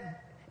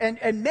that,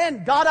 and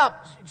men got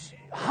up,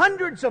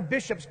 hundreds of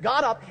bishops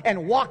got up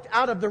and walked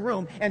out of the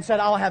room and said,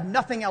 I'll have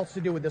nothing else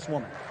to do with this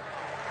woman.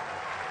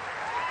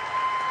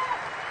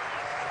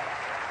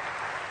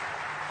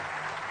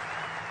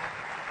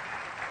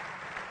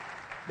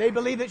 They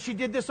believe that she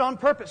did this on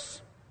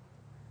purpose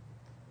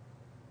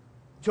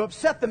to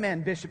upset the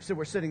men bishops that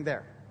were sitting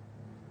there.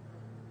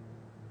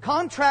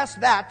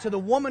 Contrast that to the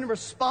woman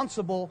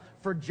responsible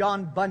for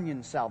John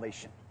Bunyan's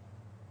salvation.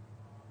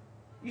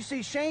 You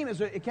see, shame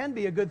it can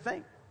be a good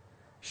thing.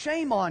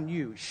 Shame on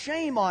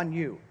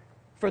you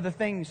for the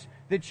things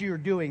that you're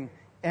doing,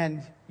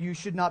 and you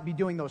should not be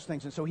doing those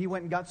things. And so he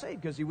went and got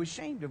saved because he was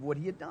ashamed of what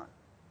he had done.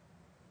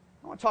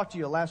 I want to talk to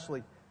you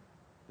lastly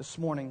this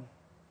morning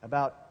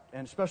about,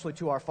 and especially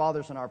to our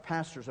fathers and our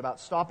pastors, about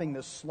stopping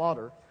this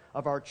slaughter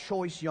of our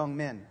choice young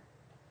men.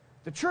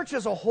 The church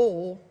as a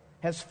whole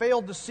has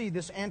failed to see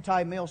this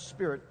anti-male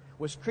spirit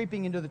was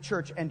creeping into the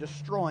church and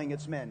destroying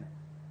its men.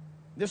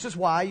 This is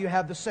why you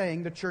have the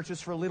saying, the church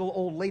is for little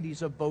old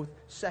ladies of both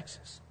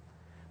sexes.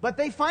 But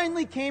they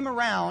finally came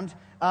around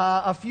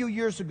a few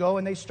years ago,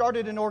 and they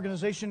started an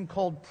organization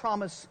called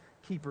Promise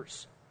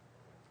Keepers.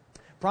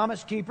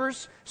 Promise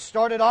Keepers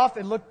started off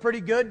and looked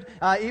pretty good,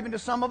 even to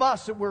some of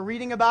us that were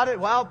reading about it.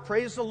 Wow,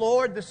 praise the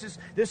Lord, this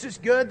is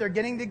good. They're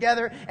getting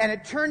together. And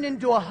it turned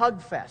into a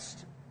hug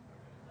fest.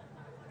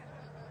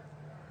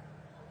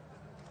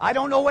 I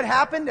don't know what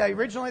happened.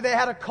 Originally they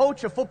had a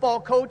coach, a football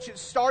coach, that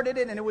started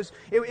it, and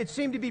it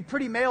seemed to be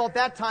pretty male at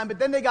that time, but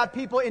then they got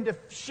people into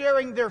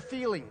sharing their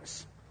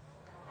feelings.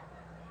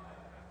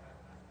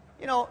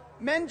 You know,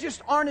 men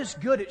just aren't as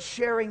good at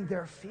sharing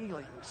their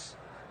feelings.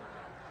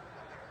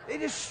 They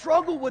just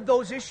struggle with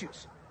those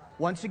issues.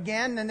 Once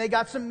again, then they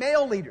got some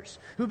male leaders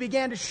who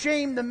began to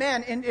shame the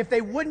men if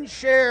they wouldn't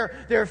share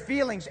their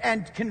feelings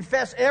and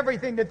confess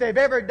everything that they've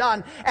ever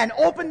done and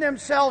open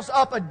themselves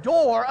up a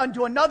door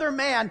unto another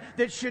man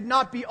that should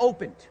not be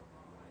opened.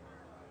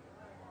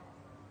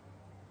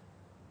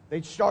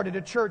 They started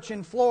a church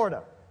in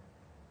Florida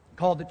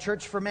called the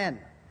Church for Men.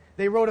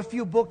 They wrote a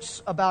few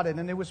books about it,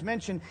 and it was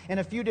mentioned in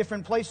a few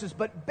different places.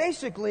 But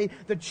basically,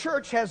 the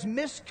church has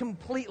missed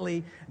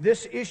completely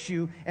this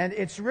issue, and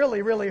it's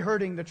really, really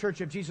hurting the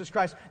Church of Jesus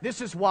Christ. This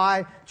is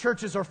why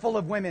churches are full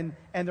of women,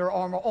 and there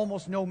are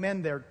almost no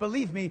men there.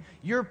 Believe me,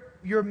 your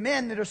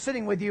men that are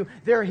sitting with you,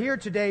 they're here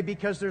today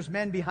because there's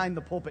men behind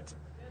the pulpit.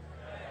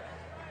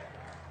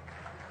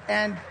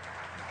 And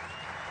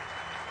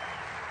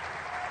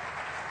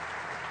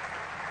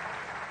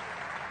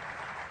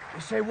you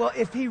say, well,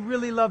 if he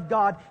really loved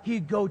God,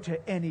 he'd go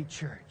to any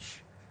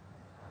church.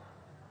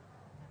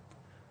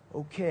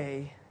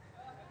 Okay.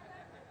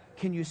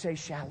 Can you say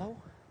shallow?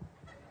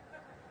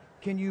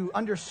 Can you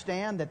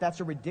understand that that's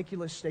a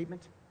ridiculous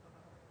statement?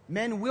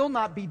 Men will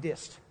not be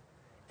dissed.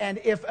 And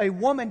if a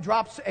woman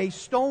drops a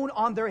stone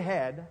on their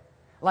head,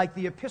 like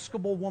the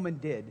Episcopal woman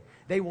did,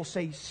 they will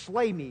say,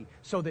 slay me,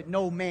 so that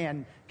no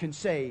man can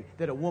say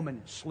that a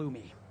woman slew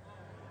me.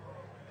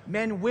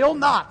 Men will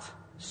not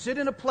sit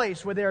in a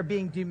place where they are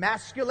being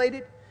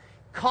demasculated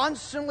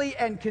constantly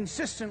and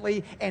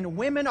consistently, and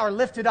women are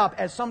lifted up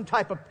as some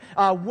type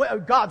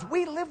of gods.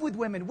 We live with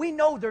women. We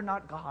know they're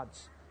not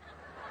gods.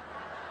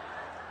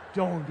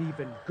 Don't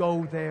even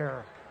go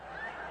there.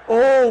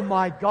 Oh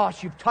my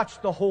gosh, you've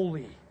touched the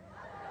holy.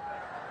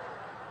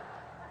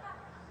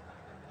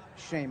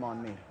 Shame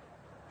on me.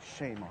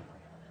 Shame on me.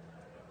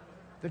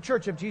 The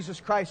Church of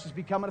Jesus Christ has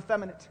become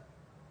effeminate.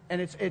 And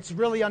it's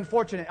really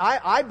unfortunate.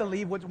 I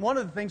believe one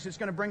of the things that's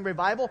going to bring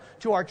revival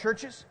to our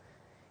churches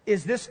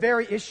is this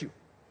very issue.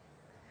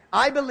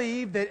 I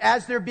believe that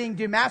as they're being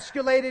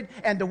demasculated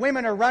and the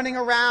women are running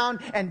around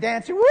and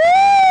dancing,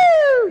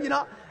 woo! You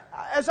know,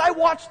 as I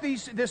watch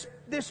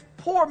this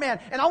poor man,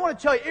 and I want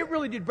to tell you, it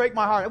really did break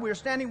my heart. We were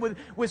standing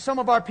with some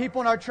of our people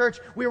in our church.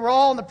 We were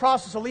all in the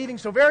process of leaving,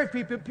 so very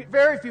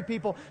few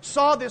people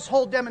saw this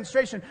whole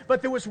demonstration.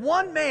 But there was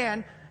one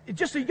man,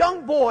 just a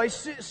young boy,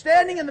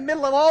 standing in the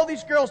middle of all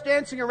these girls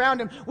dancing around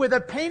him with a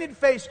painted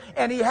face,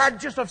 and he had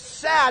just a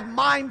sad,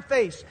 mime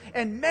face.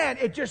 And man,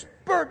 it just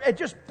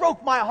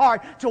broke my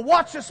heart to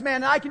watch this man.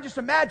 And I can just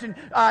imagine,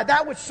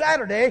 that was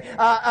Saturday,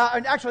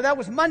 and actually that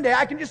was Monday.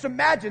 I can just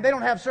imagine, they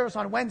don't have service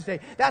on Wednesday.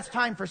 That's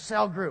time for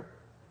cell group.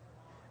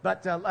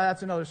 But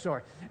that's another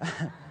story.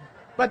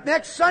 But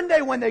next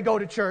Sunday when they go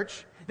to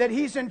church, that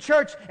he's in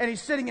church and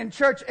he's sitting in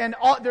church and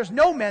there's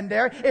no men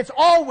there. It's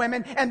all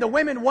women, and the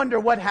women wonder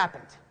what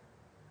happened.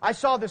 I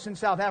saw this in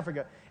South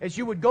Africa. As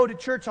you would go to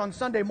church on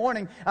Sunday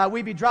morning,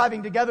 we'd be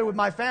driving together with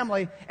my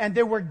family, and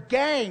there were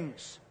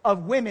gangs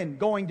of women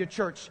going to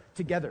church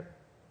together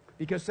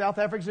because South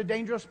Africa's a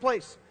dangerous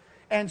place.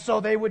 And so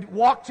they would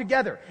walk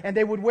together, and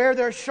they would wear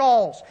their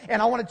shawls.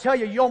 And I want to tell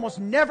you, you almost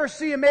never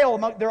see a male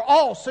among. They're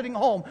all sitting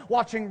home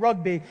watching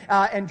rugby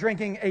and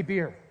drinking a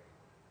beer.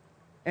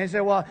 And you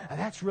say, well,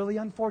 that's really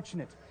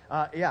unfortunate.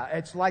 Yeah,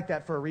 it's like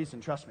that for a reason,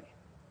 trust me.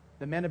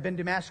 The men have been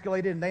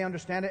demasculated, and they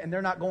understand it, and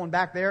they're not going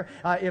back there.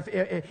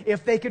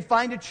 If they could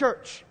find a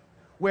church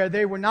where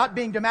they were not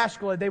being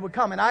demasculated, they would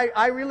come. And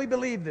I really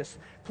believe this.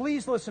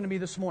 Please listen to me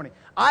this morning.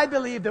 I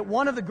believe that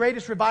one of the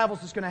greatest revivals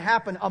that's going to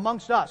happen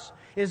amongst us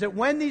is that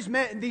when these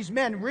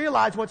men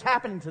realize what's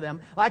happening to them,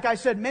 like I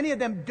said, many of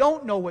them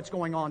don't know what's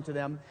going on to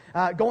them,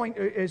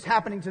 is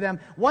happening to them.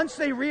 Once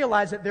they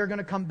realize it, they're going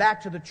to come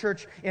back to the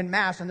church in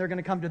mass, and they're going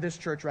to come to this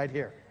church right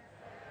here.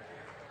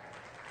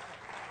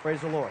 Praise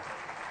the Lord.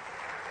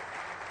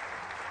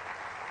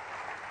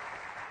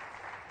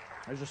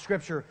 There's a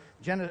scripture,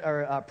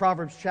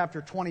 Proverbs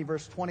chapter 20,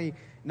 verse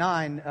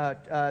 29,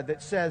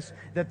 that says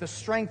that the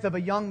strength of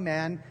a young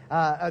man,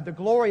 the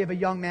glory of a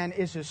young man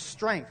is his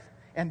strength.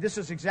 And this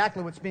is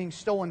exactly what's being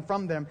stolen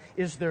from them,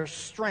 is their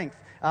strength.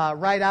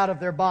 Right out of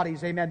their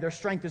bodies, amen. Their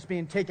strength is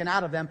being taken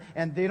out of them,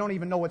 and they don't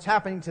even know what's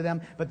happening to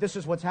them, but this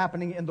is what's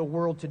happening in the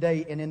world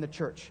today and in the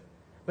church.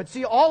 But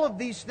see, all of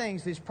these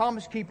things, these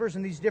promise keepers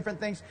and these different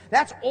things,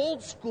 that's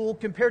old school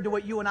compared to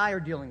what you and I are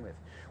dealing with.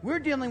 We're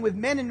dealing with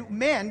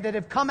men that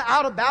have come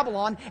out of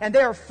Babylon, and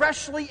they are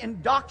freshly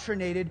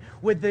indoctrinated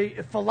with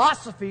the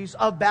philosophies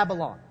of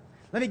Babylon.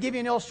 Let me give you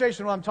an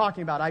illustration of what I'm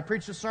talking about. I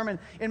preached a sermon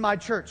in my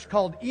church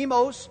called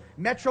Emos,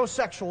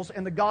 Metrosexuals,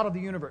 and the God of the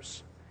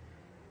Universe.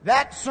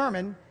 That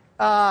sermon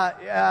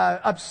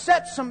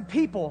upset some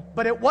people,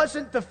 but it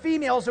wasn't the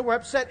females that were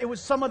upset, it was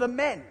some of the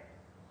men.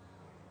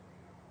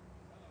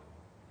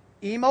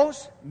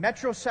 Emos,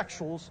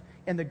 metrosexuals,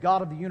 and the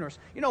God of the universe.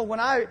 You know, when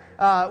I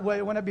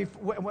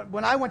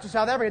went to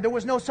South Africa, there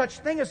was no such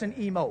thing as an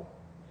emo.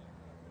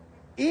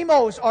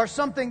 Emos are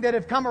something that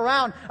have come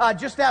around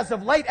just as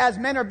of late, as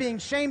men are being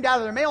shamed out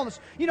of their maleness.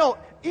 You know,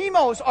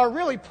 emos are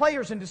really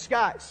players in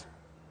disguise.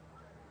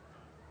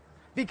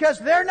 Because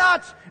they're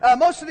not,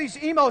 most of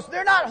these emos,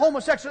 they're not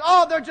homosexuals.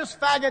 Oh, they're just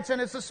faggots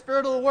and it's the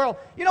spirit of the world.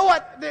 You know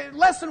what?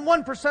 Less than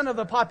 1% of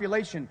the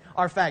population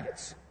are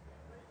faggots.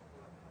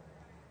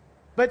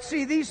 But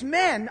see, these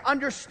men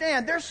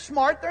understand, they're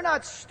smart, they're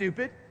not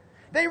stupid.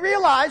 They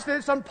realize that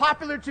it's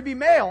unpopular to be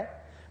male.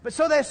 But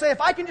so they say,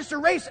 if I can just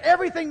erase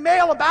everything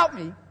male about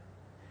me,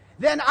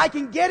 then I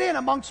can get in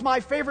amongst my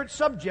favorite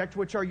subject,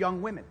 which are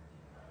young women.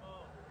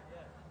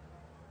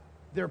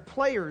 They're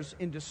players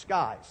in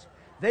disguise.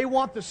 They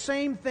want the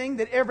same thing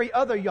that every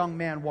other young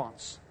man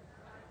wants.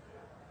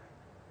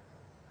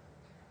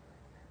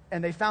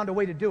 And they found a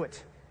way to do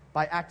it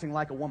by acting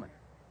like a woman.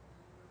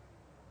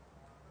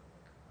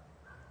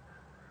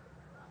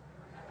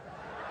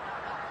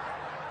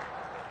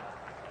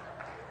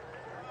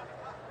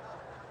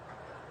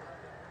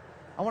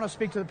 I want to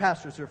speak to the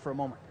pastors here for a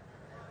moment.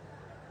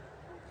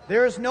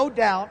 There is no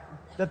doubt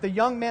that the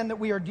young men that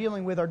we are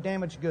dealing with are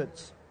damaged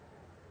goods.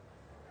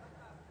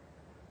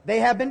 They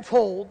have been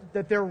told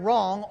that they're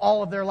wrong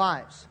all of their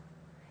lives.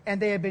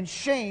 And they have been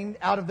shamed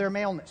out of their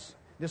maleness.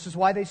 This is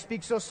why they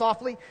speak so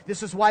softly.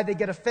 This is why they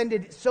get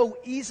offended so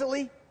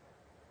easily.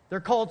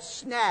 They're called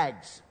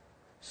snags.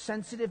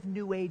 Sensitive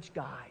New Age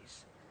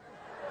guys.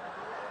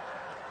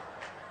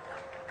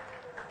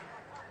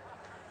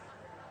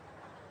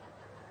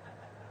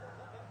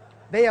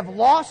 They have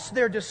lost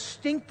their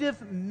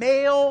distinctive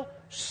male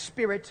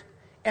spirit,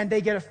 and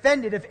they get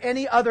offended if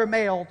any other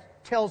male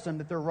tells them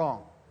that they're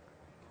wrong.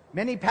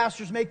 Many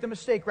pastors make the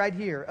mistake right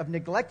here of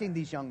neglecting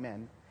these young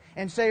men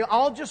and say,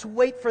 I'll just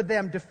wait for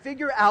them to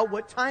figure out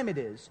what time it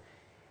is.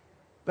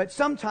 But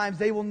sometimes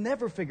they will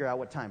never figure out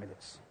what time it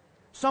is.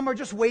 Some are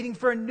just waiting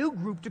for a new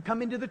group to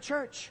come into the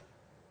church.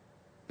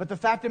 But the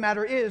fact of the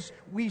matter is,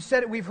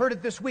 we've heard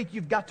it this week,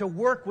 you've got to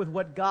work with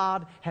what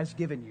God has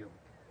given you.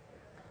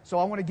 So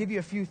I want to give you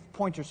a few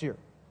pointers here.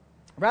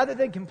 Rather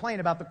than complain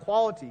about the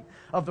quality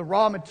of the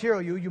raw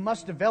material, you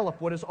must develop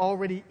what is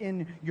already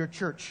in your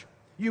church.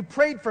 You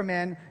prayed for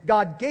men,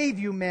 God gave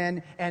you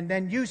men, and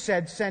then you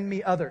said, send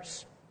me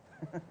others.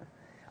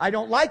 I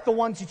don't like the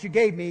ones that you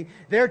gave me.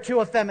 They're too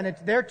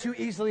effeminate. They're too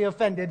easily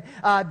offended.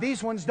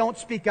 These ones don't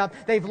speak up.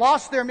 They've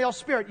lost their male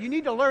spirit. You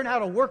need to learn how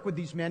to work with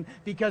these men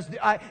because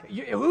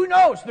who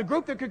knows? The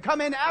group that could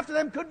come in after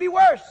them could be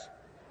worse.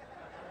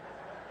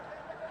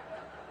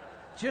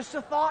 Just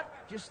a thought.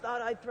 Just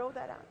thought I'd throw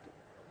that out.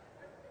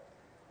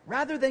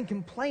 Rather than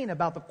complain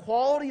about the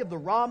quality of the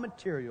raw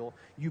material,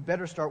 you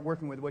better start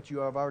working with what you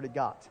have already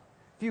got.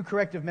 A few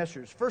corrective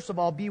measures. First of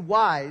all, be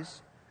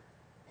wise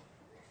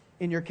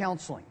in your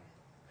counseling.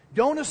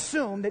 Don't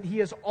assume that he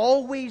is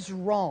always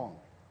wrong.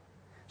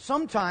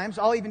 Sometimes,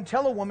 I'll even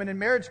tell a woman in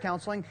marriage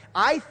counseling,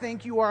 I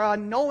think you are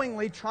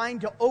unknowingly trying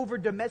to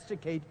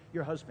over-domesticate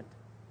your husband.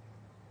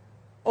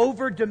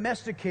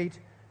 Over-domesticate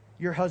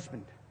your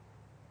husband.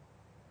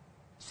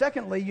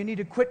 Secondly, you need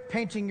to quit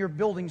painting your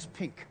buildings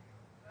pink.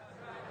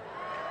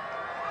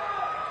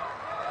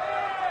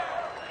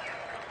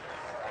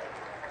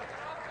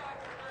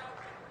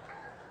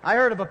 I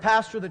heard of a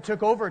pastor that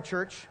took over a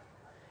church,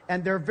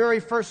 and their very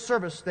first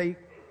service, they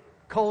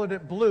colored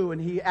it blue, and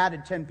he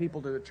added 10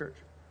 people to the church.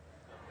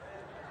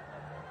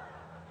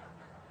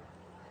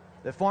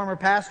 The former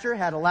pastor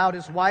had allowed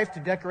his wife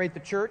to decorate the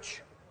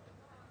church.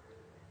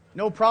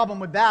 No problem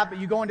with that, but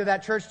you go into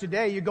that church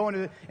today, you go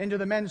into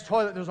the men's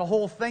toilet, there's a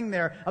whole thing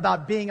there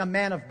about being a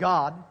man of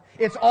God.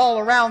 It's all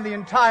around the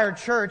entire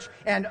church,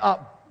 and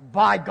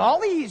by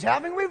golly, he's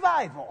having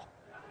revival.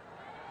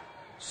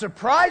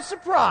 Surprise,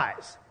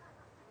 surprise.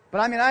 But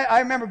I mean, I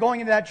remember going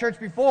into that church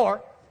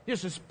before,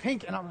 this is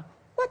pink, and I'm like,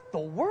 what the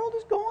world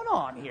is going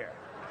on here?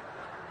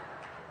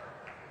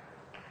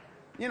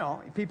 You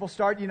know, people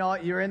start,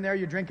 you're in there,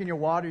 you're drinking your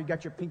water, you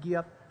got your pinky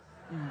up.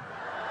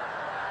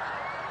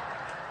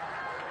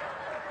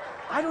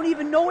 I don't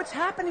even know what's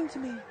happening to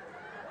me.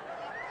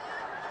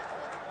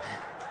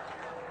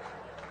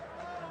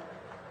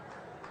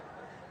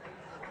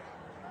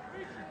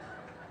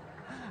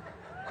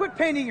 Quit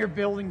painting your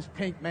buildings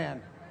pink,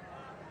 man.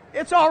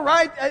 It's all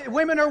right.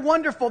 Women are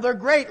wonderful. They're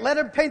great. Let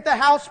them paint the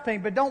house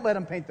pink, but don't let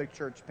them paint the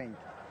church pink.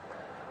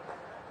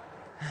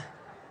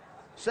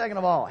 Second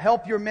of all,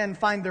 help your men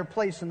find their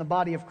place in the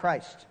body of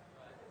Christ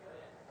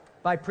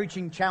by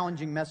preaching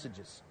challenging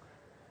messages.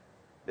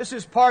 This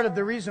is part of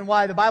the reason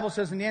why the Bible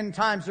says in the end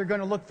times they're going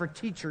to look for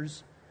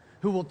teachers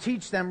who will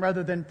teach them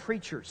rather than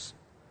preachers.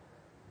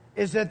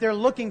 Is that they're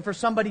looking for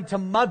somebody to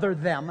mother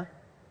them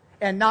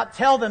and not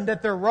tell them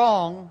that they're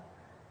wrong.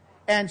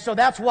 And so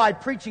that's why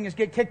preaching is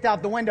get kicked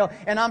out the window,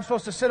 and I'm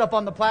supposed to sit up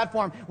on the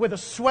platform with a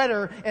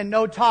sweater and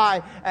no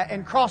tie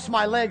and cross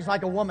my legs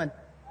like a woman.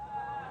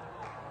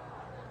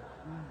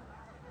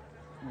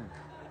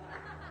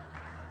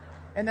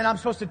 And then I'm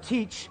supposed to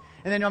teach,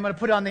 and then I'm going to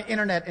put it on the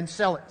internet and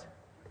sell it.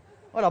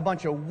 What a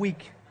bunch of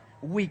weak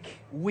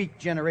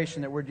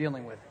generation that we're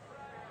dealing with.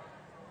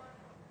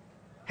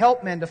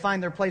 Help men to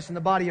find their place in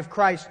the body of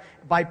Christ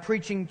by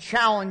preaching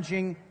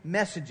challenging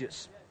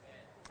messages.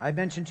 I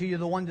mentioned to you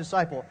the one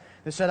disciple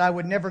that said, I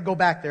would never go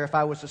back there if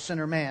I was a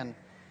sinner man.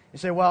 You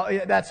say, well,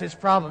 that's his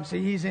problem.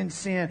 See, he's in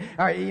sin.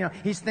 All right,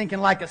 he's thinking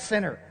like a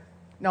sinner.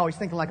 No, he's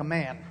thinking like a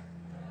man.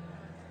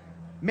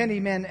 Many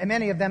men, and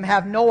many of them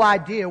have no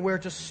idea where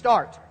to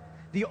start.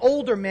 The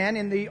older men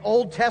in the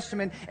Old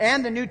Testament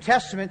and the New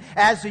Testament,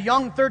 as a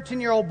young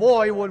 13-year-old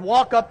boy would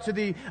walk up to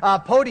the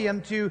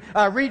podium to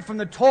read from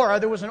the Torah,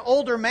 there was an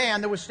older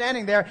man that was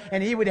standing there,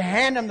 and he would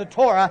hand him the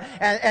Torah,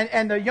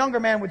 and the younger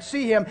man would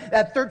see him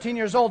at 13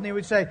 years old, and he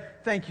would say,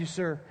 thank you,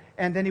 sir.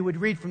 And then he would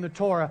read from the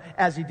Torah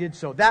as he did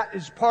so. That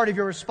is part of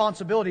your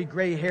responsibility,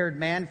 gray-haired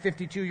man,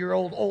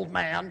 52-year-old old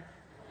man.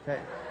 Okay.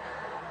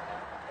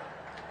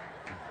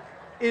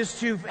 Is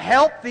to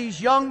help these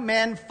young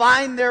men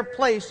find their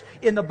place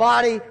in the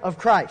body of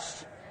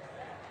Christ.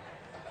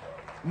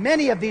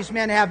 Many of these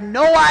men have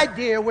no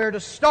idea where to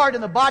start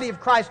in the body of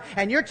Christ,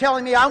 and you're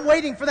telling me I'm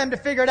waiting for them to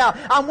figure it out.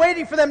 I'm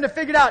waiting for them to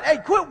figure it out. Hey,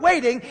 quit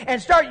waiting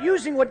and start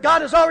using what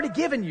God has already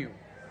given you.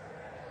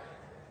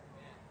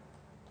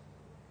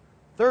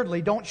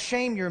 Thirdly, don't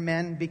shame your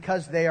men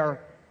because they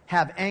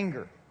have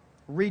anger.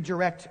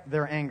 Redirect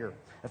their anger.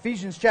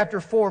 Ephesians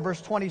chapter 4,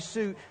 verse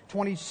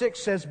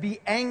 26 says, be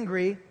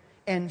angry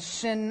and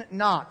sin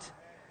not.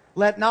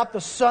 Let not the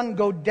sun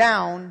go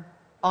down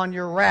on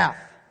your wrath.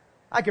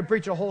 I could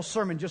preach a whole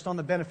sermon just on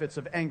the benefits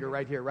of anger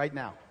right here, right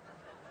now.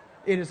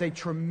 It is a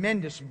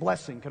tremendous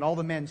blessing. Can all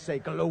the men say,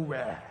 glory?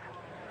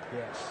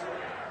 Yes.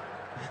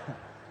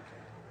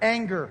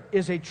 Anger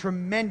is a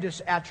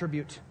tremendous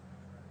attribute.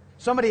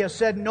 Somebody has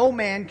said, no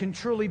man can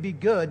truly be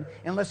good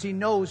unless he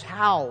knows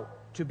how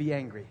to be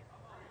angry.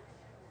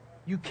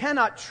 You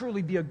cannot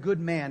truly be a good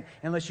man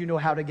unless you know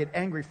how to get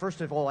angry, first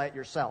of all, at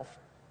yourself.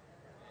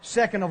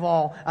 Second of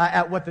all,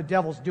 at what the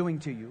devil's doing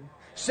to you.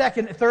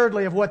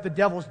 Thirdly, of what the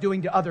devil's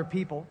doing to other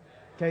people.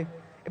 Okay?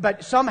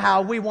 But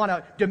somehow we want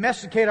to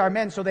domesticate our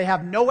men so they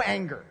have no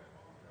anger.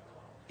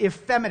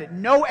 Effeminate,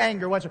 no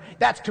anger whatsoever.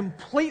 That's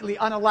completely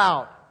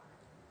unallowed.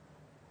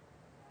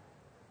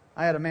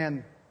 I had a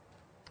man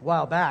a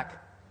while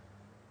back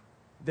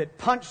that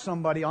punched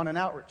somebody on an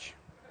outreach.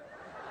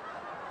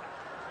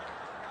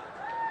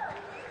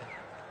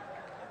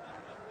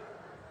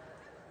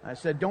 I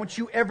said, don't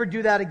you ever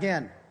do that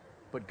again.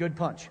 But good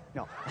punch.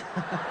 No.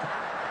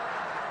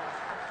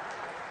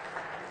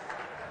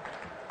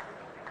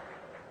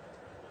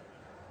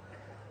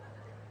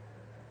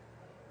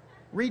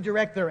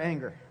 Redirect their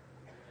anger.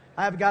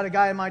 I've got a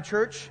guy in my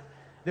church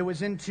that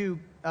was into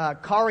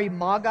Kari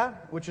Maga,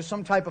 which is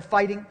some type of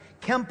fighting,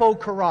 Kempo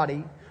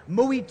karate,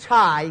 Muay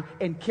Thai,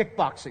 and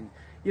kickboxing.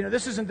 You know,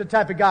 this isn't the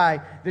type of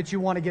guy that you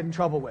want to get in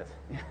trouble with.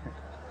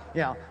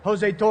 Yeah,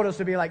 Jose told us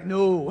to be like,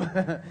 no.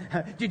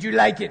 Did you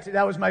like it?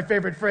 That was my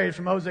favorite phrase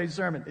from Jose's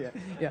sermon.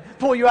 Yeah.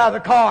 Pull you out of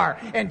the car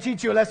and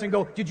teach you a lesson.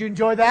 Go, did you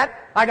enjoy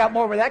that? I got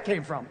more where that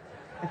came from.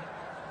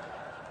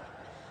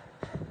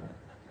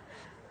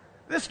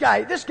 This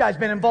guy's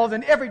been involved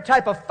in every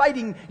type of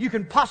fighting you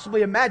can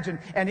possibly imagine.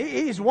 And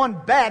he's one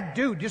bad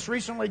dude, just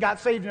recently got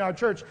saved in our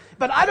church.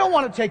 But I don't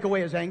want to take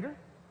away his anger.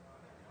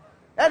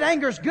 That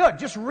anger's good.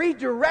 Just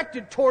redirect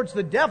it towards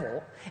the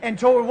devil and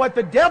toward what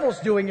the devil's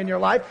doing in your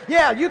life.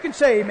 Yeah, you can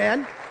say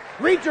amen.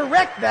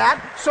 Redirect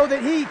that so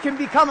that he can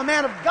become a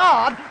man of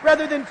God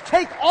rather than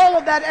take all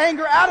of that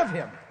anger out of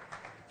him.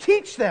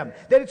 Teach them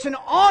that it's an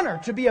honor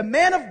to be a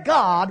man of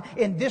God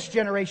in this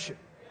generation.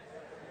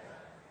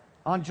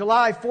 On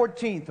July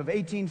 14th of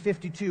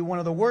 1852, one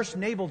of the worst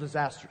naval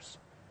disasters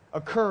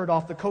occurred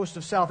off the coast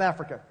of South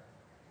Africa.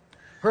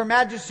 Her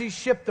Majesty's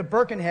ship, the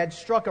Birkenhead,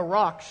 struck a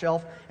rock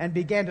shelf and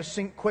began to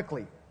sink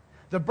quickly.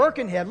 The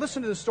Birkenhead,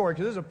 listen to the story,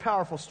 because this is a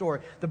powerful story.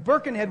 The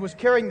Birkenhead was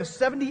carrying the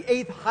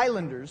 78th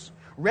Highlanders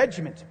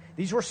Regiment.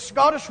 These were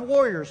Scottish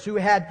warriors who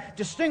had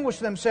distinguished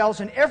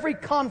themselves in every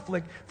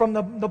conflict from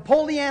the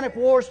Napoleonic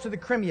Wars to the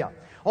Crimea.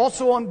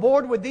 Also on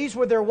board with these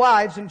were their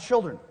wives and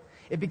children.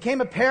 It became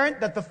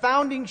apparent that the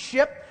foundering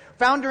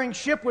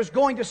ship was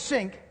going to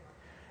sink.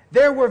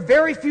 There were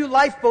very few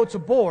lifeboats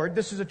aboard.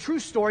 This is a true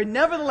story.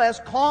 Nevertheless,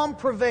 calm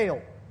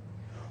prevailed.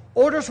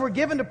 Orders were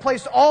given to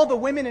place all the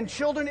women and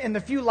children in the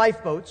few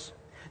lifeboats.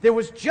 There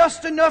was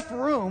just enough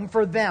room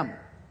for them.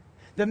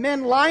 The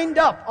men lined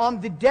up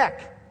on the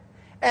deck,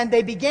 and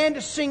they began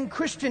to sing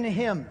Christian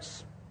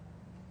hymns.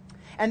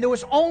 And there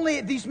was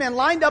only these men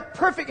lined up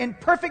in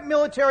perfect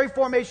military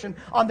formation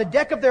on the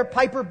deck of their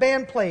Piper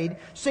band played,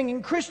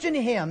 singing Christian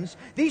hymns.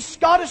 These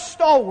Scottish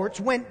stalwarts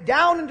went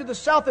down into the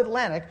South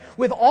Atlantic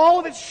with all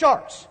of its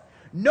sharks.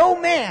 No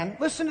man,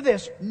 listen to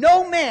this,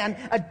 no man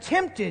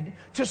attempted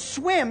to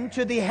swim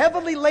to the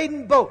heavily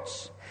laden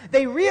boats.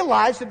 They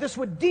realized that this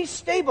would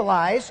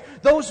destabilize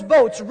those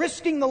boats,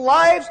 risking the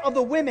lives of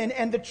the women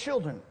and the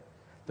children.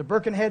 The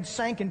Birkenhead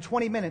sank in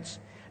 20 minutes.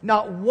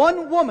 Not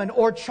one woman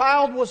or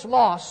child was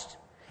lost,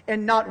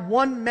 and not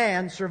one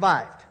man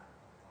survived.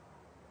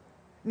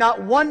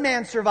 Not one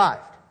man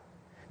survived.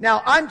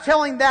 Now, I'm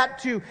telling that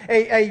to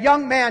a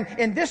young man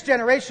in this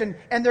generation,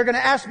 and they're going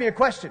to ask me a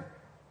question.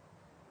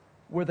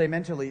 Were they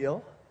mentally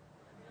ill?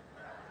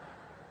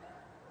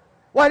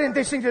 Why didn't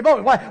they sink to the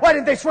boat? Why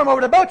didn't they swim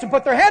over the boats and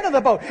put their hand on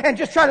the boat and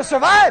just try to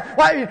survive?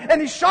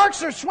 And these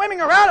sharks are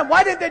swimming around them.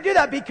 Why didn't they do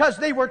that? Because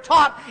they were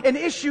taught an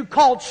issue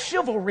called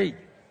chivalry.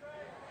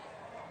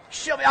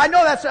 I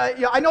know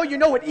I know you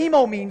know what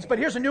emo means, but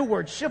here's a new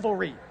word: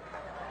 chivalry.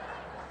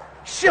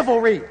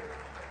 Chivalry.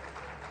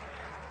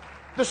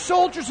 The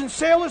soldiers and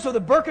sailors of the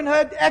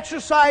Birkenhead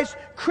exercised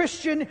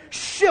Christian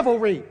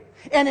chivalry.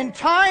 And in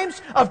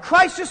times of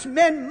crisis,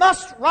 men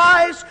must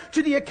rise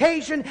to the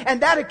occasion,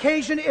 and that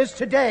occasion is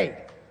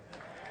today.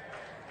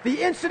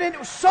 The incident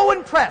was so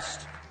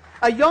impressed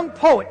a young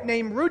poet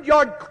named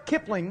Rudyard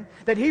Kipling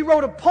that he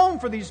wrote a poem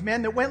for these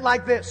men that went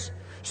like this.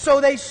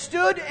 So they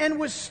stood and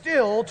was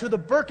still to the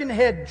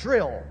Birkenhead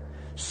drill,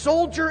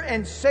 soldier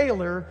and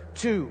sailor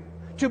too.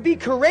 To be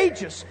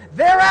courageous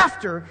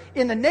thereafter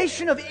in the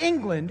nation of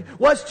England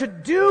was to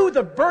do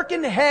the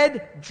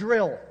Birkenhead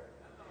drill.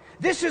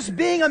 This is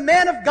being a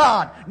man of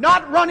God,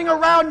 not running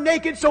around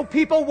naked so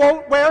people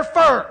won't wear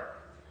fur.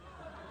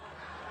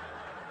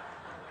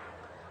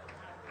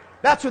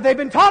 That's what they've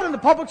been taught in the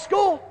public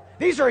school.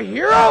 These are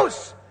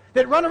heroes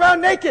that run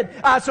around naked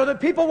so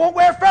that people won't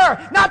wear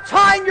fur. Not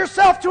tying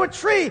yourself to a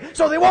tree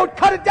so they won't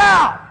cut it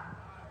down.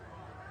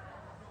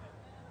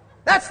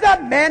 That's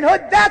not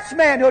manhood, that's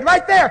manhood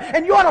right there.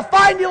 And you ought to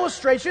find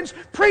illustrations,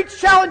 preach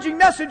challenging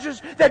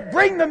messages that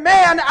bring the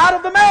man out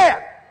of the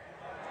man.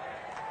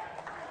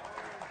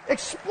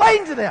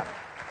 Explain to them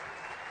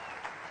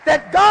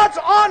that God's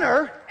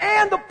honor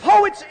and the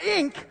poet's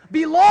ink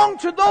belong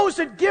to those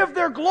that give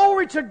their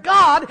glory to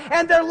God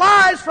and their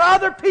lives for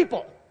other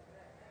people.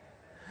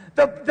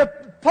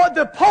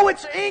 The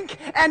poet's ink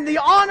and the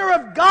honor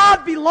of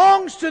God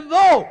belongs to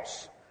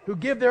those who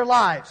give their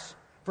lives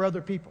for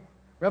other people.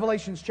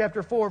 Revelations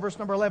chapter 4, verse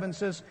number 11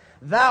 says,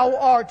 Thou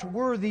art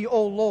worthy,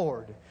 O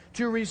Lord,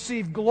 to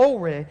receive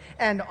glory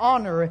and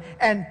honor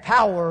and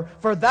power,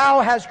 for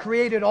Thou hast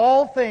created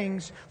all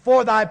things,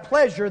 for Thy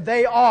pleasure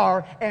they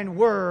are and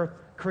were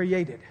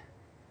created.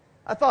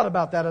 I thought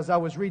about that as I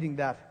was reading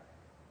that.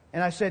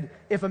 And I said,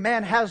 if a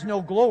man has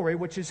no glory,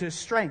 which is his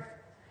strength,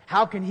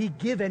 how can he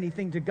give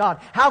anything to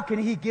God? How can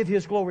he give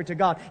his glory to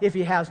God if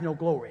he has no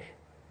glory?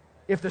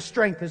 If the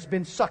strength has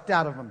been sucked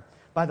out of him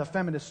by the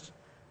feminist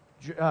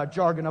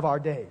jargon of our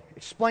day.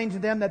 Explain to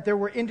them that there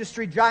were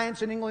industry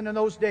giants in England in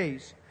those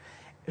days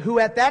who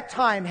at that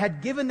time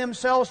had given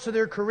themselves to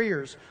their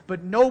careers,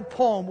 but no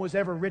poem was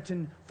ever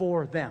written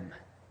for them.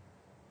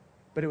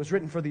 But it was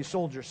written for these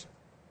soldiers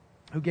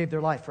who gave their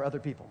life for other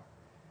people.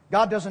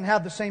 God doesn't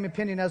have the same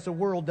opinion as the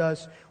world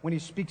does when He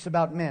speaks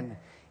about men.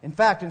 In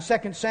fact, in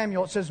 2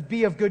 Samuel it says,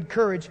 Be of good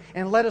courage,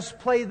 and let us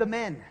play the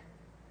men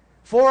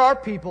for our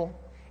people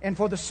and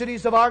for the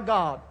cities of our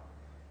God.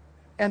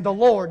 And the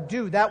Lord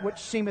do that which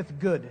seemeth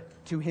good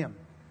to Him.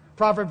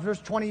 Proverbs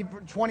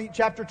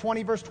chapter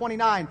 20, verse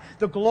 29.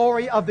 The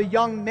glory of the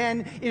young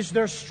men is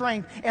their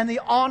strength, and the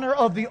honor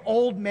of the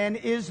old men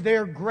is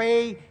their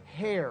gray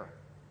hair.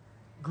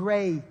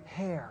 Gray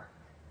hair.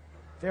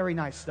 Very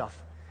nice stuff.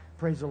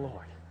 Praise the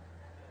Lord.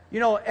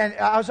 You know, and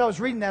as I was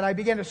reading that, I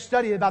began to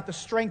study about the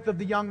strength of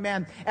the young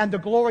man and the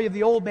glory of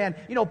the old man.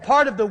 You know,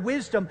 part of the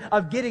wisdom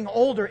of getting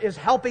older is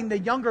helping the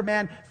younger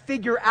man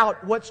figure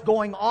out what's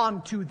going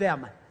on to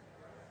them.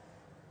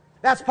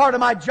 That's part of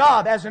my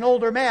job as an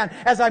older man.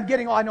 As I'm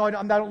getting, I know I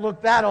don't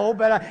look that old,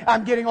 but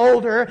I'm getting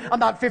older. I'm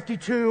not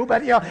 52,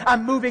 but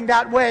I'm moving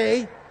that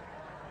way.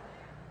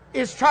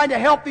 Is trying to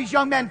help these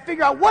young men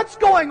figure out what's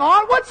going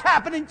on, what's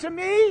happening to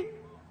me.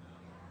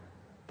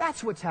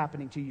 That's what's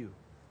happening to you.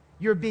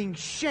 You're being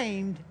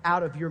shamed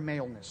out of your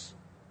maleness.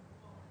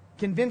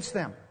 Convince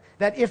them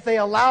that if they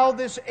allow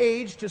this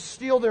age to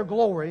steal their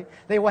glory,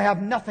 they will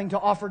have nothing to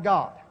offer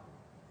God.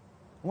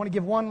 I want to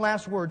give one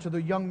last word to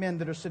the young men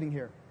that are sitting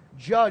here.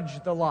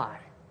 Judge the lie.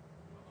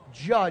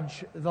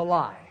 Judge the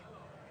lie.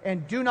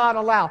 And do not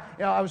allow.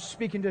 I was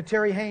speaking to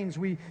Terry Haynes.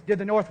 We did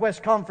the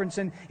Northwest Conference,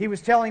 and he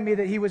was telling me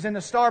that he was in the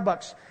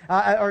Starbucks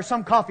or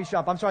some coffee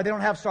shop. I'm sorry, they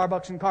don't have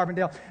Starbucks in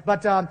Carbondale.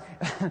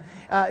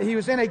 But he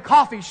was in a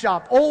coffee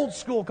shop, old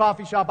school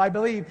coffee shop, I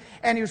believe.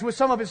 And he was with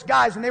some of his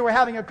guys, and they were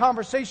having a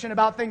conversation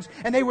about things,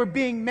 and they were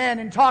being men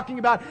and talking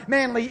about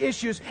manly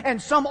issues. And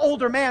some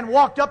older man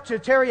walked up to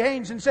Terry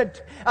Haynes and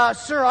said,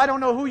 Sir, I don't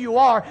know who you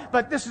are,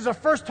 but this is the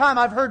first time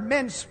I've heard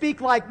men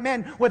speak like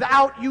men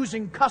without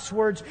using cuss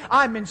words.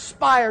 I'm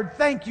inspired.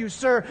 Thank you,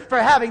 sir, for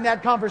having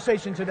that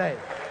conversation today.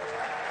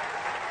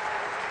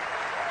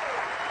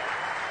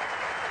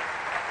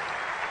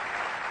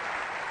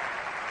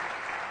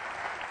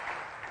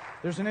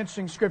 There's an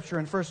interesting scripture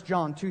in 1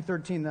 John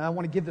 2:13 that I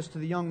want to give this to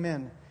the young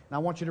men, and I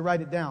want you to write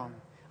it down.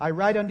 I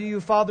write unto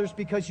you, fathers,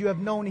 because you have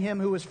known Him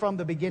who is from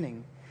the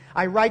beginning.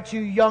 I write to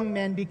you, young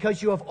men,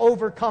 because you have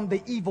overcome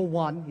the evil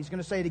one. He's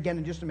going to say it again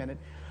in just a minute.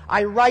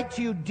 I write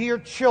to you, dear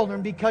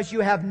children, because you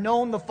have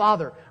known the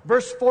Father.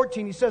 Verse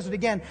 14, he says it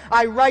again.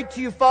 I write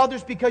to you,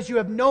 fathers, because you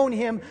have known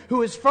Him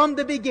who is from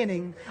the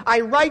beginning.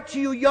 I write to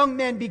you, young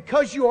men,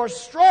 because you are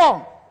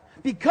strong.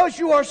 Because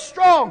you are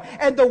strong,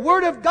 and the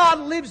Word of God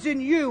lives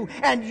in you,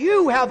 and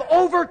you have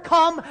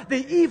overcome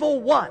the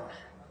evil one.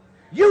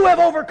 You have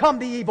overcome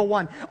the evil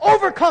one.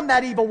 Overcome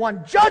that evil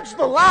one. Judge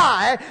the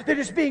lie that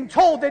is being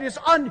told that is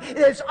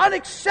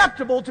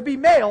unacceptable to be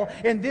male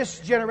in this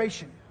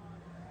generation.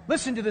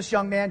 Listen to this,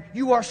 young man.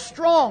 You are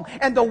strong,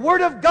 and the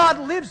Word of God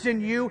lives in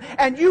you,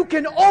 and you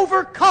can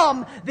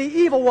overcome the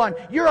evil one.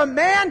 You're a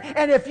man,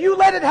 and if you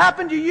let it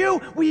happen to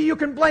you, you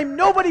can blame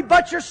nobody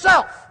but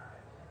yourself.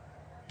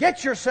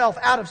 Get yourself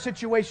out of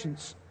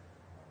situations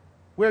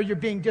where you're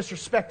being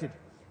disrespected.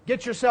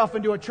 Get yourself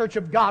into a church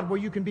of God where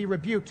you can be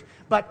rebuked,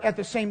 but at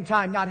the same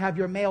time not have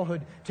your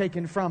malehood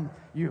taken from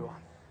you.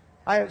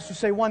 I have to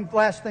say one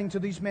last thing to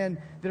these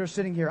men that are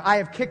sitting here. I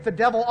have kicked the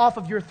devil off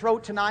of your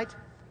throat tonight,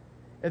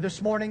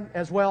 this morning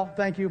as well.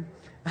 Thank you.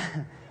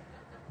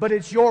 But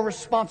it's your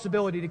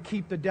responsibility to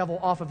keep the devil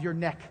off of your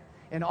neck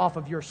and off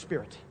of your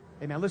spirit.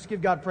 Amen. Let's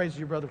give God praise to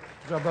your brother.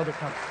 As our brother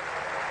comes.